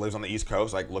 Like, Daryl lives on the East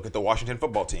Coast. Like, look at the Washington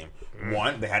football team.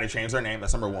 One, they had to change their name.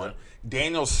 That's number one.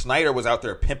 Daniel Snyder was out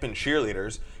there pimping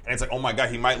cheerleaders, and it's like, oh my god,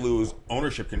 he might lose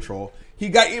ownership control. He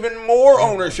got even more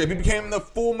ownership. He became the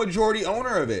full majority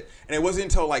owner of it. And it wasn't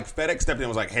until like FedEx stepped in and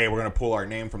was like, hey, we're going to pull our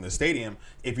name from the stadium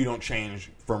if you don't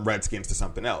change from Redskins to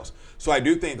something else. So I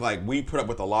do think like we put up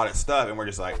with a lot of stuff, and we're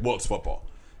just like, well, it's football.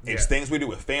 It's things we do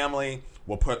with family.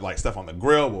 We'll put like stuff on the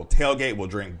grill. We'll tailgate. We'll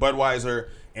drink Budweiser,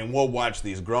 and we'll watch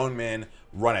these grown men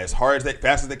run as fast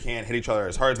as they can, hit each other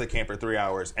as hard as they can for 3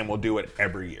 hours, and we'll do it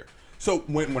every year. So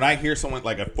when I hear someone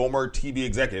like a former TV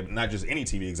executive, not just any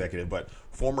TV executive, but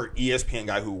former ESPN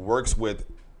guy who works with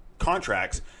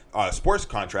contracts, sports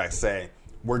contracts, say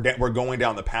we're going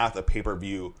down the path of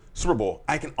pay-per-view Super Bowl,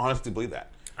 I can honestly believe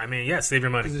that. I mean, yeah, save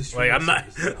your money. Like, I'm not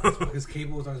because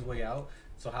cable was on its way out.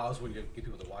 So how else would you get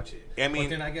people to watch it? I mean, but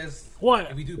then I guess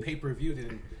if we do pay-per-view,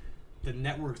 then the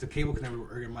networks, the cable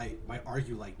network might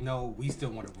argue like, no, we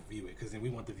still want to view it because then we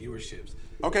want the viewerships.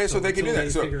 Okay, so they can do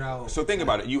that. So think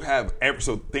about it. You have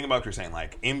think about what you're saying.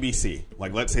 Like NBC,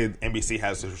 like let's say NBC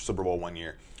has the Super Bowl one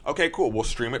year. Okay, cool. We'll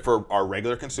stream it for our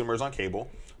regular consumers on cable,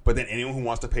 but then anyone who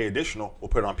wants to pay additional, we'll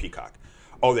put it on Peacock.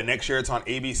 Oh, the next year it's on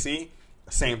ABC.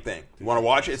 Same thing. You want to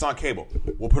watch it? It's on cable.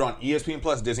 We'll put it on ESPN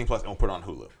Plus, Disney Plus, and we'll put it on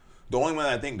Hulu. The only one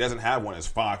that I think doesn't have one is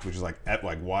Fox, which is like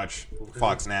watch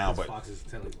Fox now. But Fox is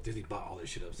telling Disney bought all their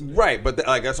shit up. So right, but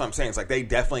like that's what I'm saying. It's like they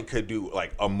definitely could do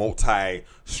like a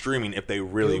multi-streaming if they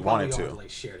really wanted to. Like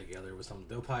share together with something.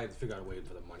 They'll probably figure out a way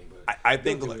for the money. But I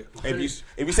think like, if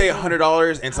you say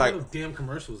 $100, it's like damn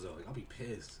commercials though. Like, I'll be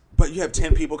pissed. But you have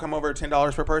 10 people come over,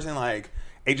 $10 per person. Like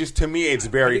it just to me, it's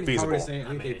very feasible. I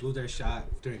think they blew their shot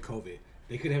during COVID.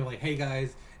 They could have like, hey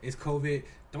guys, it's COVID.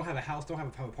 Don't have a house. Don't have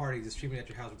a party. Just stream it at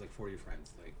your house with like 4 of your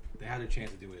friends. Like they had a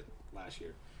chance to do it last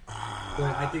year.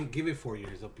 But I think give it 4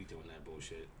 years, they'll be doing that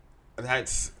bullshit.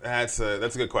 That's a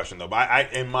good question though. But I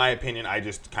in my opinion, I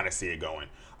just kind of see it going.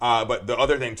 But the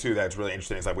other thing too that's really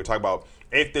interesting is like we talk about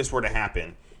if this were to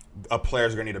happen, a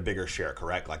player's going to need a bigger share,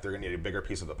 correct? Like they're going to need a bigger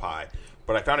piece of the pie.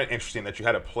 But I found it interesting that you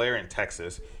had a player in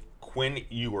Texas, Quinn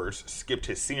Ewers, skipped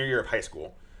his senior year of high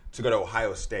school to go to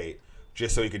Ohio State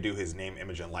just so he could do his name,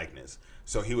 image, and likeness.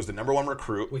 So he was the number one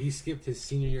recruit. Well, he skipped his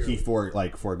senior year. He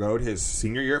forgoed his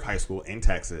senior year of high school in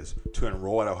Texas to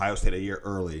enroll at Ohio State a year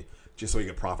early, just so he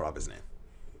could profit off his name.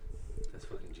 That's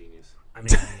fucking genius. I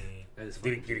mean,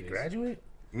 did he graduate?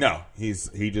 No, he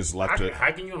just left it.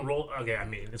 How can you enroll? Okay, I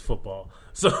mean it's football,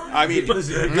 so I mean,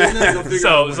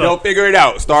 so they'll figure it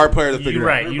out. Star player to figure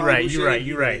it out.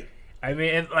 You're right. I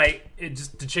mean, and like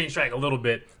just to change track a little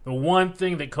bit, the one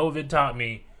thing that COVID taught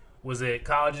me was that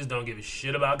colleges don't give a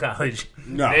shit about college.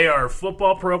 No. They are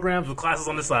football programs with classes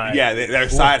on the side. Yeah, they're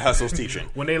side hustles teaching.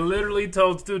 When they literally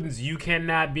told students, you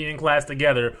cannot be in class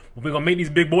together, we're going to make these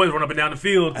big boys run up and down the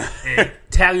field and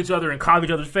tag each other and carve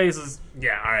each other's faces.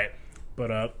 Yeah, all right.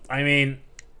 But, I mean,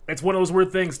 it's one of those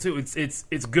weird things, too.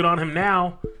 It's good on him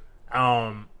now,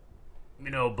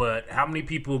 but how many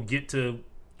people get to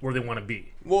where they want to be?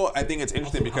 Well, I think it's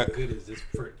interesting because how good is this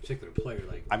particular player?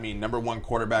 Like, I mean, number one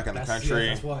quarterback in the country,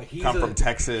 that's why come from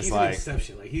Texas. He's like an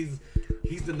exception. Like he's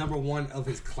the number one of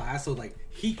his class, so like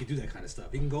he could do that kind of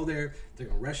stuff. He can go there. They're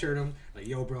gonna redshirt him. Like,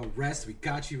 yo, bro, rest. We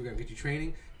got you. We're gonna get you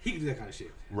training. He can do that kind of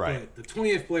shit. Right. But the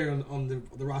 20th player on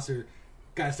the roster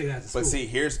gotta stay that. But see,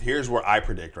 here's where I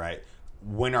predict, right?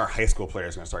 When are high school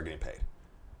players gonna start getting paid?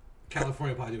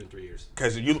 California probably do in 3 years.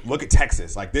 Because you look at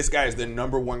Texas, like this guy is the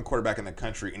number one quarterback in the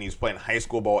country, and he's playing high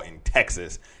school ball in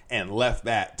Texas, and left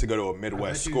that to go to a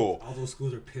Midwest school. All those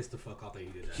schools are pissed the fuck off that he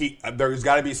did that. There's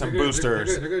got to be some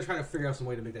boosters. They're gonna try to figure out some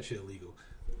way to make that shit illegal.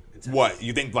 What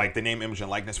you think? Like the name, image, and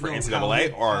likeness for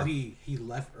NCAA, how he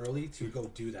left early to go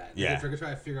do that. Yeah, they're gonna try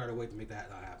to figure out a way to make that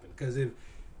not happen. Because if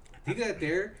he did that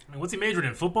there, I mean, what's he majored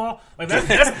in? Football? Like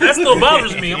that still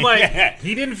bothers me. I'm like,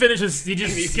 he didn't finish his. He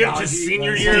just skipped his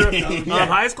senior year of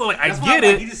high school. Like, I get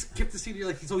it. He just skipped the senior.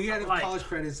 Like, so he had college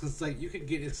credits. So it's like you could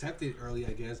get accepted early,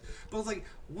 I guess. But it's like,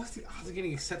 what's the odds of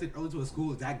getting accepted early to a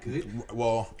school that good?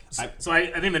 Well, so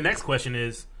I think the next question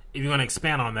is, if you're going to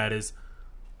expand on that, is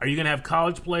are you going to have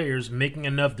college players making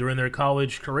enough during their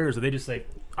college careers that they just say,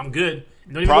 I'm good,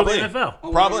 and don't even go to the NFL?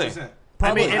 Oh, Probably. 100%.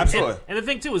 I mean, absolutely. And the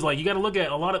thing too is like you got to look at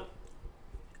a lot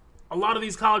of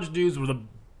these college dudes were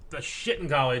the shit in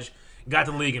college, got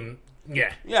to the league and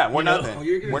we're nothing. Oh,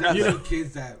 you're gonna we're have nothing. some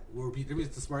kids that were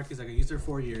the smart kids that can use their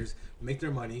 4 years, make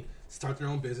their money, start their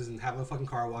own business, and have a fucking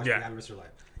car wash and have the rest of their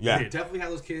life. Yeah, you definitely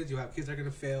have those kids. You have kids that are gonna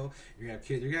fail. You have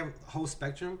kids. You're gonna have a whole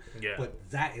spectrum. Yeah. But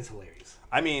that is hilarious.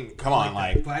 I mean, come on,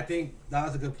 like. But I think that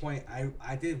was a good point.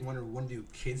 I did wonder, when do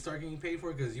kids start getting paid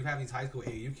for it? Because you have these high school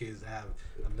AAU kids that have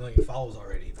 1 million followers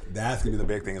already. That's gonna be the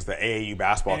big thing. Is the AAU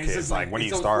basketball And kids. Like, when do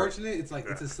you start? It's unfortunate. It's like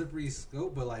it's a slippery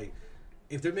scope. But like,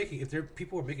 if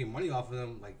people are making money off of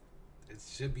them, like, it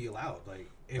should be allowed. Like,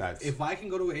 if I can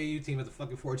go to an AAU team as a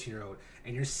fucking 14-year-old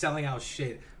and you're selling out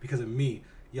shit because of me,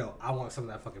 yo, I want some of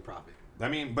that fucking profit. I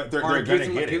mean, but they're gonna get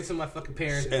it. Give some of my fucking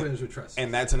parents and put them to trust.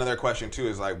 And that's another question too.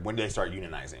 Is like, when do they start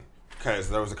unionizing? Because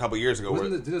there was a couple years ago where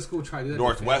did the school try to do that?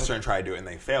 Northwestern tried to do it and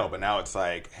they failed. But now it's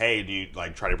like, hey, do you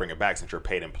like try to bring it back since you're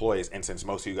paid employees? And since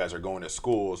most of you guys are going to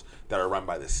schools that are run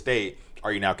by the state,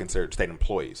 are you now considered state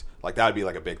employees? Like, that would be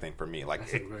like a big thing for me. Like,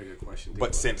 that's a very good question.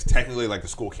 But since technically like the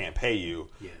school can't pay you,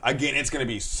 again, it's gonna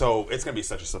be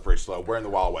such a slippery slope. We're in the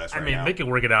Wild West. I mean, they can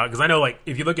work it out because I know, like,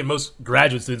 if you look at most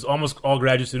graduate students, almost all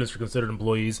graduate students are considered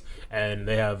employees, and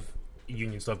they have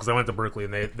union stuff. Because I went to Berkeley,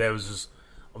 and that was just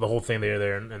the whole thing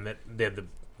there, and they had the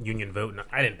union vote, and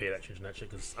I didn't pay that shit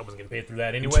because I wasn't getting paid through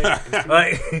that anyway.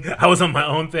 Like, I was on my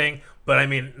own thing, but I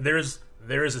mean, there is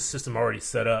a system already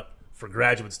set up for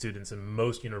graduate students in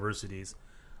most universities,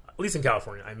 at least in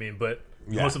California. I mean, but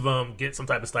most of them get some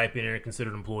type of stipend and are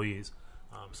considered employees.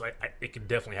 So it could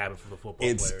definitely happen for the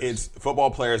football players.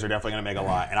 Football players are definitely going to make a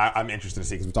lot, and I'm interested to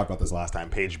see because we talked about this last time.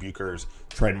 Paige Buecher's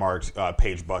trademarked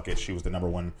Paige Buckets. She was the number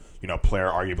one player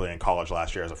arguably in college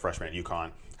last year as a freshman at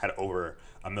UConn. Had over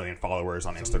 1 million followers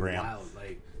on Instagram. Wild,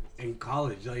 like in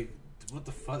college, like what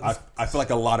the fuck? I feel like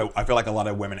a lot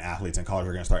of women athletes in college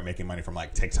are going to start making money from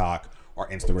like TikTok or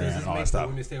Instagram and all that stuff.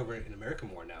 Women stay over in America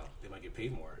more now. They might get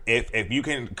paid more. If you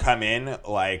can come in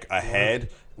like ahead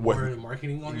with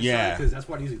marketing on your side, because that's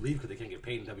why they usually leave because they can't get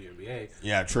paid in WNBA.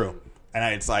 Yeah, true.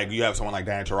 And it's like you have someone like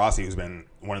Diana Taurasi who's been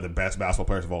one of the best basketball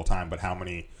players of all time, but how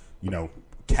many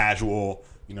casual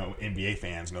NBA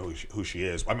fans know who she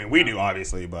is? I mean, we do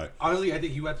obviously, but honestly, I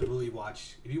think you have to really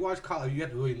watch. If you watch college, you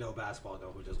have to really know basketball,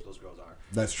 know who those girls are.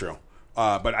 That's true.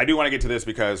 But I do want to get to this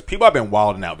because people have been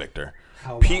wilding out, Victor.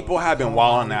 People have been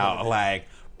wilding out, like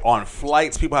on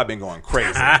flights. People have been going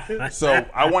crazy. So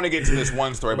I want to get to this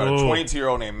one story about a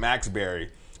 22-year-old named Max Berry.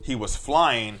 He was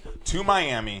flying to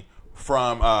Miami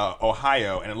from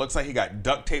Ohio, and it looks like he got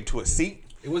duct taped to a seat.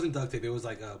 It wasn't duct tape. It was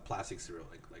like a plastic cereal,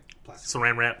 like plastic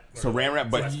saran wrap. Saran wrap,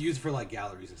 but you use for like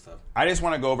galleries and stuff. I just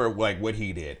want to go over like what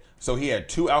he did. So he had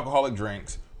 2 alcoholic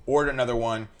drinks, ordered another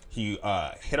one. He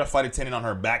hit a flight attendant on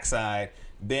her backside.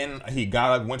 Then he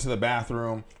got up, went to the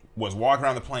bathroom, was walking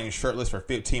around the plane shirtless for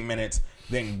 15 minutes.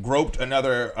 then groped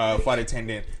another flight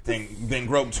attendant, then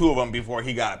groped 2 of them before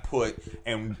he got put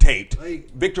and taped.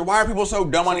 Like, Victor, why are people so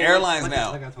dumb on airlines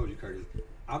now? Like I told you, Curtis.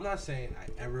 I'm not saying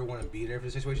I ever want to be there for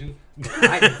the situation, but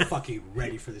I am fucking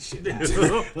ready for this shit now.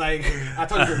 Like, I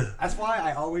told you, that's why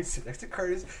I always sit next to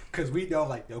Curtis, because we know,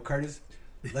 like, yo, Curtis,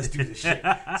 let's do this shit.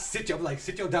 Sit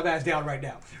your dumb ass down right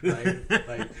now.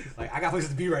 Like I got places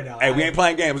to be right now. Hey, we ain't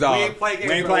playing games, dog. We ain't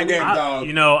playing games, dog.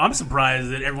 You know, I'm surprised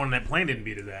that everyone on that plane didn't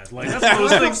beat his ass. Like, that's one of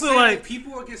those things. So, like,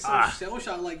 people will get so shell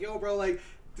shocked. Like, yo, bro, like,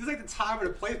 this is like the time or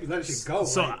the place we let shit go.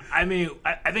 So, like, I mean,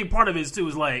 I think part of it too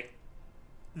is like,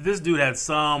 this dude had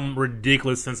some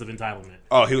ridiculous sense of entitlement.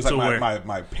 Oh, he was like,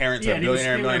 my parents are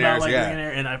millionaires.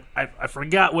 Millionaire, and I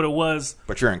forgot what it was.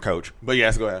 But you're in coach. But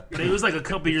yes, go ahead. But it was like a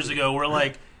couple years ago where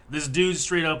like this dude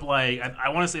straight up like I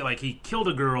want to say like he killed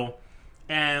a girl,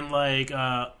 and like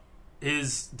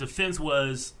his defense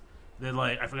was that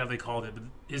like I forgot what they called it, but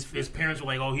his parents were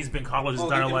like, oh, he's been college his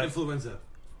entire life. Influenza.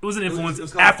 It was an influenza. It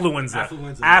was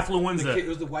Affluenza. It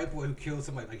was the white boy who killed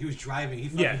somebody. Like he was driving, he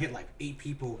fucking hit like 8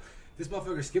 people. This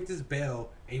motherfucker skipped his bail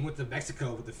and he went to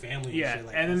Mexico with the family. Yeah, and shit,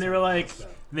 like, and then they were like,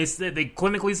 they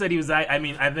clinically said he was. I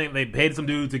mean, I think they paid some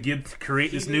dude to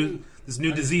create this new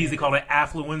disease. They called it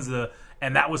affluenza,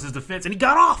 and that was his defense, and he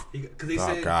got off because they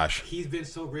said he's been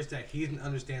so rich that he didn't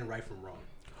understand right from wrong.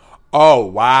 Oh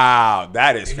wow,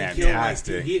 that is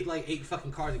fantastic. He hit like 8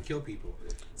 fucking cars and killed people.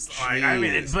 I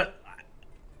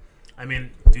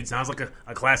mean, dude, sounds like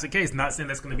a classic case. Not saying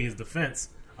that's going to be his defense.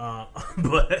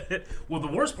 But well, the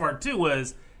worst part too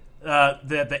was that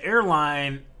the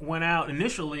airline went out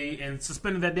initially and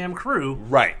suspended that damn crew.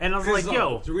 Right, and I was like,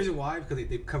 "Yo," the reason why because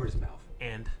they covered his mouth,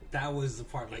 and that was the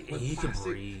part. Like he could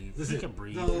breathe. Listen, he could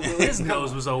breathe. No, his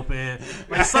nose was open.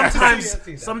 Like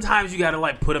sometimes you got to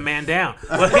like put a man down.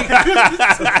 Like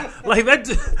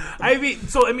that. I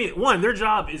mean, one, their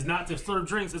job is not to serve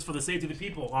drinks; it's for the safety of the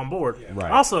people on board. Yeah.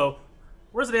 Right. Also,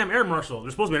 where's the damn air marshal?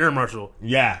 There's supposed to be an air marshal.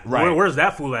 Yeah, right. Where's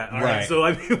that fool at? All right. So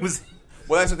I mean, it was.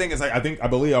 Well, that's the thing is, like, I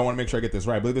believe I want to make sure I get this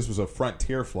right. I believe this was a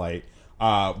Frontier flight.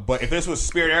 But if this was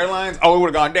Spirit Airlines, it would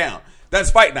have gone down. That's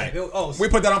fight night. We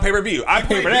put that on pay-per-view. I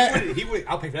pay for that.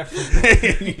 I'll pay for that.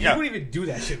 He wouldn't even do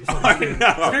that shit.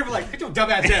 Spirit were like, get your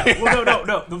dumb ass down. Well,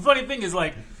 no. The funny thing is,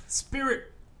 like, Spirit.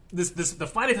 The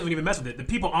flight attendants wouldn't even mess with it. The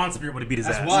people on Spirit would have beat his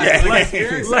ass. That's why.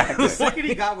 Yeah. Like, the second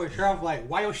he got with shirt off, like,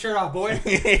 why your shirt off, boy?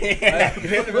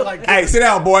 Hey, sit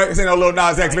down, boy. This ain't no Lil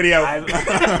Nas X video.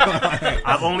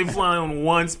 I've only flown on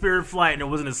one Spirit flight, and there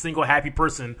wasn't a single happy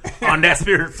person on that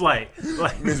Spirit flight.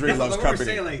 Like, misery loves company,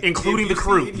 saying, like, including the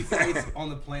crew. Any fights on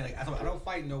the plane, like, I don't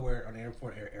fight nowhere on the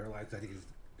airport airlines. I think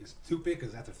it's stupid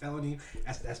because that's a felony.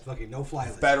 That's fucking no fly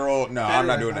list. Federal. No, I'm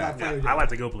not doing that. I like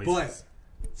to go places. But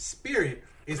Spirit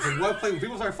is the one place when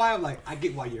people start fighting, I'm like, I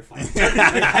get why you're fighting.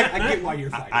 I get why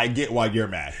you're fighting. I get why you're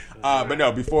mad. But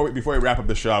no, before we wrap up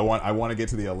the show, I want to get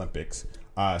to the Olympics.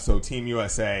 So Team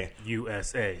USA.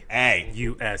 USA.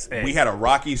 We had a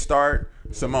rocky start.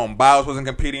 Simone Biles wasn't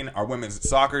competing. Our women's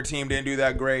soccer team didn't do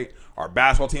that great. Our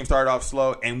basketball team started off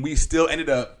slow, and we still ended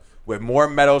up with more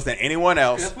medals than anyone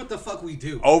else. That's what the fuck we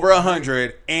do. Over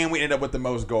 100, and we ended up with the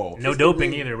most gold. No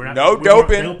doping either. No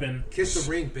doping. Kiss the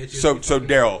ring, bitch. So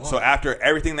Daryl, so after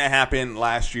everything that happened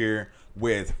last year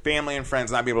with family and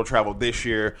friends not being able to travel this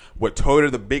year, with Toyota,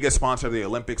 the biggest sponsor of the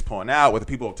Olympics, pulling out, with the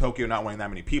people of Tokyo not wanting that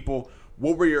many people,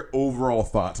 what were your overall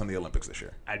thoughts on the Olympics this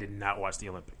year? I did not watch the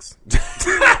Olympics.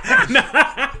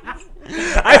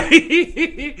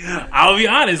 I'll be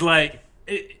honest. Like,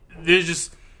 there's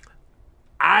just...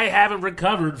 I haven't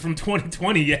recovered from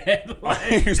 2020 yet.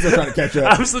 Like, you're still trying to catch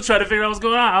up. I'm still trying to figure out what's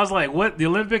going on. I was like, what? The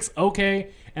Olympics? Okay.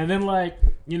 And then, like,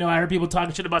 you know, I heard people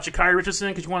talking shit about Sha'Carri Richardson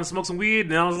because you want to smoke some weed.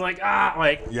 And I was like,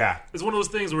 yeah. It's one of those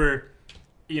things where,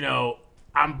 you know,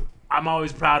 I'm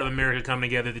always proud of America coming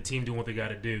together, the team doing what they got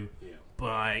to do. Yeah. But,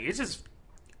 like, it just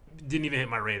didn't even hit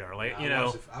my radar. Like,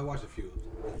 I watched a few.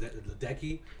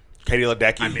 Ledecky. Katie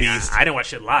Ledecky, beast. I didn't watch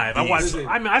shit live.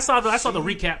 I saw the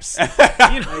recaps.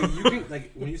 You know, like, you can,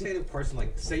 like, when you say to a person,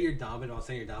 like, say you're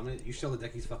dominant, you show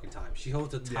Ledecky's fucking time. She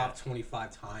holds the top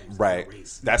 25 times. Right. In the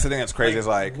race. That's the thing that's crazy. Is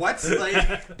like what?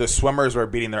 Like, the swimmers were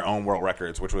beating their own world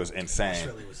records, which was insane.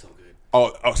 Australia was so good.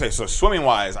 Oh, okay. So swimming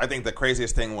wise, I think the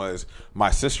craziest thing was my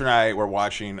sister and I were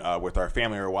watching with our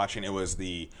family. We were watching. It was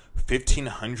the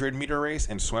 1,500 meter race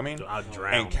in swimming,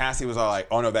 and Cassie was all like,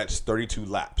 "Oh no, that's 32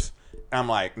 laps." And I'm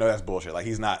like, no, that's bullshit. Like,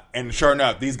 he's not. And sure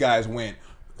enough, these guys went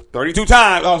 32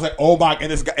 times. I was like, oh my.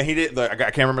 And this guy, and he did. I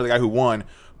can't remember the guy who won,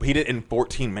 but he did it in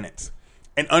 14 minutes.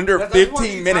 And under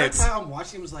 15 minutes. I'm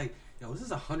watching, was like, yo, this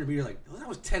is 100 meters. Like, that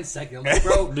was 10 seconds. I'm like,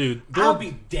 bro, dude, I'll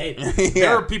be dead.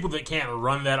 There are people that can't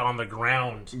run that on the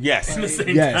ground. Yes. At the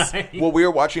same time. Well, we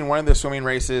were watching one of the swimming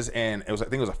races, and I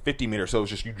think it was a 50 meter. So it was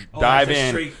just you dive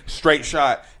in, straight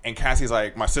shot. And Cassie's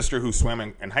like, my sister who swam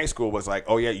in high school was like,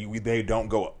 oh yeah, they don't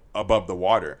go above the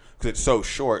water because it's so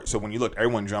short. So when you looked,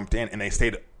 everyone jumped in and they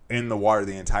stayed in the water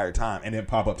the entire time and didn't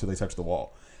pop up till they touched the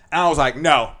wall. And I was like,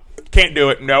 no. Can't do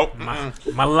it. Nope.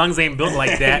 My lungs ain't built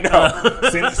like that.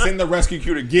 No. Send the rescue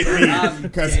crew to get me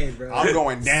because I'm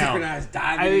going down. Synchronized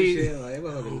diving and shit.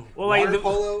 Water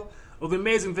polo. Well, the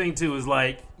amazing thing too is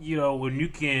like, you know, when you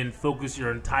can focus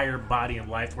your entire body and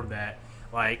life toward that,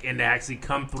 like, and to actually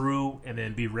come through and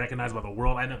then be recognized by the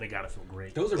world, I know they gotta feel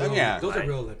great. Those are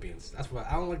real Olympians. That's why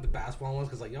I don't like the basketball ones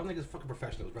because like y'all niggas fucking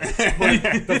professionals, bro.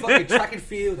 The fucking track and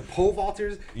field, the pole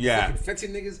vaulters, fucking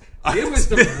fencing niggas. Them is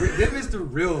the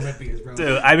real Olympians, bro.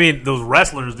 Dude, I mean those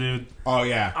wrestlers, dude. Oh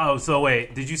yeah. Oh, so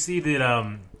wait, did you see that?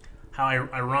 How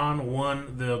Iran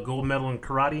won the gold medal in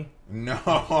karate? No.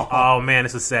 Oh man,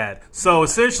 this is sad. So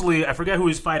essentially, I forget who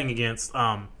he's fighting against.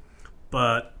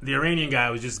 But the Iranian guy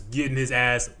was just getting his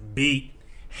ass beat,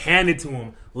 handed to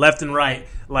him left and right.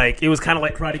 Like, it was kind of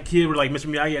like Karate Kid where, like, Mr.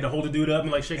 Miyagi had to hold the dude up and,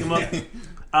 like, shake him up.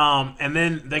 And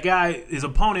then the guy, his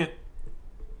opponent,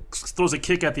 throws a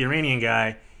kick at the Iranian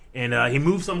guy, and he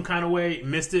moved some kind of way,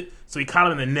 missed it, so he caught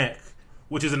him in the neck,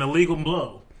 which is an illegal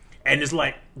blow. And just,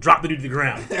 like, dropped the dude to the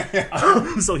ground.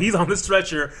 So he's on the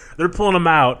stretcher. They're pulling him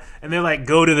out. And they're like,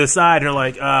 go to the side. And they're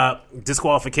like,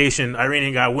 disqualification.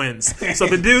 Iranian guy wins. So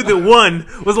the dude that won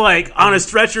was, like, on a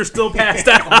stretcher, still passed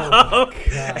out.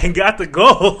 And got the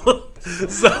gold.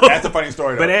 So that's a funny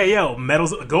story, though. But, hey, yo,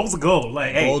 gold's gold.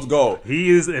 Like, hey, gold's gold.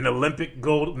 He is an Olympic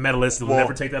gold medalist. We'll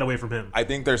never take that away from him. I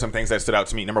think there's some things that stood out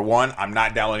to me. Number one, I'm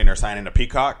not downloading or signing to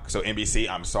Peacock. So NBC,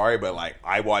 I'm sorry, but, like,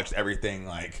 I watched everything,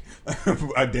 like,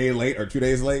 a day late or 2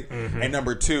 days late. Mm-hmm. And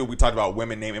number two, we talked about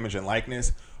women, name, image, and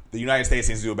likeness. The United States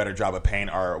needs to do a better job of paying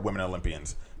our women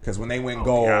Olympians because when they win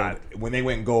gold,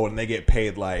 and they get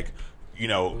paid like, you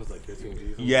know, it was like 15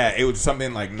 G's. Yeah, it was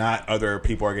something like not other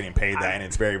people are getting paid that, and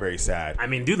it's very, very sad. I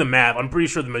mean, do the math. I'm pretty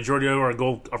sure the majority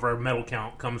of our medal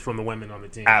count comes from the women on the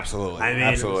team. Absolutely, I mean,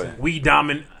 absolutely. We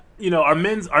dominate. You know, our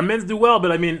men's do well,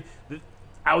 but I mean,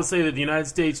 I would say that the United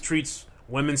States treats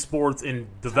women's sports and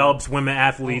develops women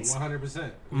athletes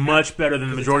 100% much better than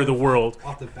the majority of the world.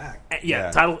 Off the back. Yeah,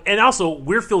 title. And also,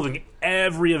 we're fielding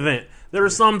every event. There are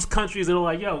some countries that are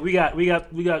like, yo, we got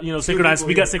you know, synchronized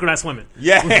swimming.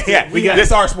 Yeah, we got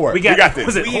this our sport. We got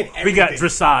this. We got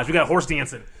dressage. We got horse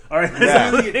dancing. All right,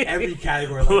 in every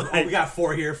category. Like, we got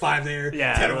 4 here, 5 there,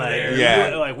 10 over there.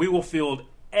 Yeah, like we will field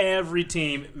every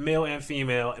team, male and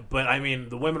female. But I mean,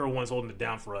 the women are the ones holding it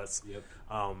down for us. Yep.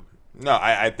 No,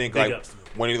 I think like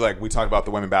when you we talk about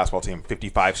the women basketball team,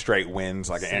 55 straight wins,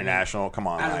 like an international. Come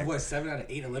on, out of 7 out of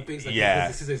 8 Olympics. Like, yeah,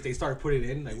 they started putting it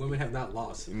in. Like women have not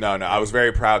lost. No, I was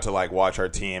very proud to like watch our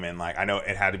team, and like I know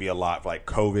it had to be a lot for like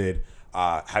COVID,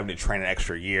 having to train an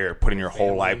extra year, putting your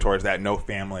whole life towards that. No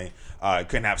family.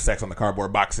 Couldn't have sex on the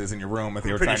cardboard boxes in your room if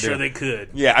they were trying to. Pretty sure they could.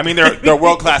 Yeah, I mean they're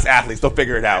world class athletes. They'll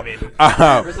figure it out. I mean,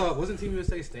 first of all, wasn't Team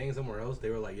USA staying somewhere else?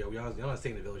 They were like, "Yo, y'all not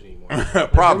staying in the village anymore."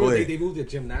 Like, probably they moved to a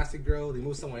gymnastic drill. They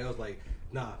moved somewhere else. Like,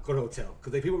 nah, go to a hotel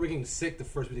because people were getting sick the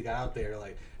first week they got out there.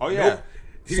 Like, oh yeah. Nope.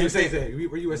 Team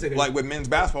USA. Like with men's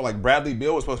basketball, like Bradley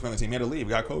Beal was supposed to be on the team. He had to leave.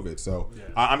 He got COVID. So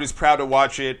I'm just proud to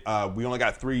watch it. We only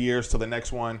got 3 years till the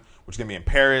next one, which is going to be in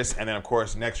Paris. And then, of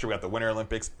course, next year we got the Winter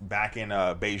Olympics back in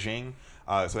Beijing.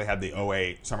 So they had the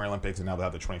 2008 Summer Olympics, and now they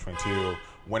have the 2022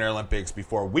 Winter Olympics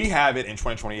before we have it in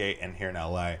 2028 and here in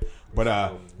LA. But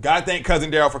gotta thank Cousin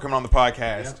Daryl for coming on the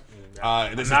podcast. Yep.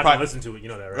 I'm not going to listen to it. You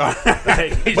know that,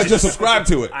 right? But you'll subscribe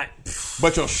to it.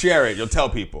 But you'll share it. You'll tell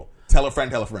people. Tell a friend,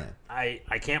 tell a friend. I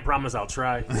can't promise I'll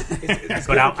try.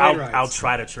 But I'll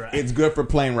try to try. It's good for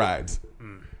plane rides.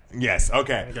 Yes,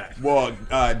 okay. Well,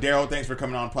 Daryl, thanks for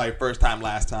coming on. Probably first time,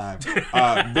 last time.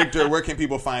 Victor, where can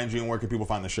people find you and where can people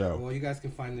find the show? Well, you guys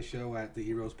can find the show at the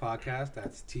E.R.O.S Podcast.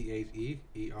 That's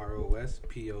TheEROS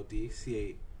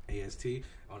PODCAST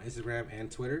on Instagram and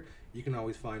Twitter. You can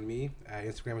always find me at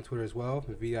Instagram and Twitter as well,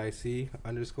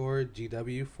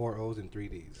 VIC_GW, 4 O's and 3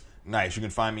 D's. Nice. You can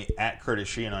find me at Curtis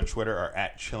Sheehan on Twitter or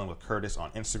at Chillin' with Curtis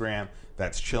on Instagram.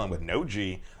 That's Chillin' with no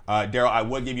G. Daryl, I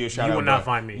would give you a shout out. You would not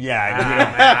find me.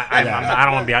 Yeah. I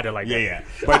don't want to be out there like that. Yeah.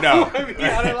 But no.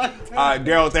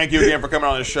 Daryl, thank you again for coming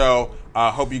on the show.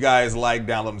 Hope you guys like,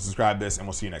 download, and subscribe this, and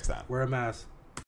we'll see you next time. Wear a mask.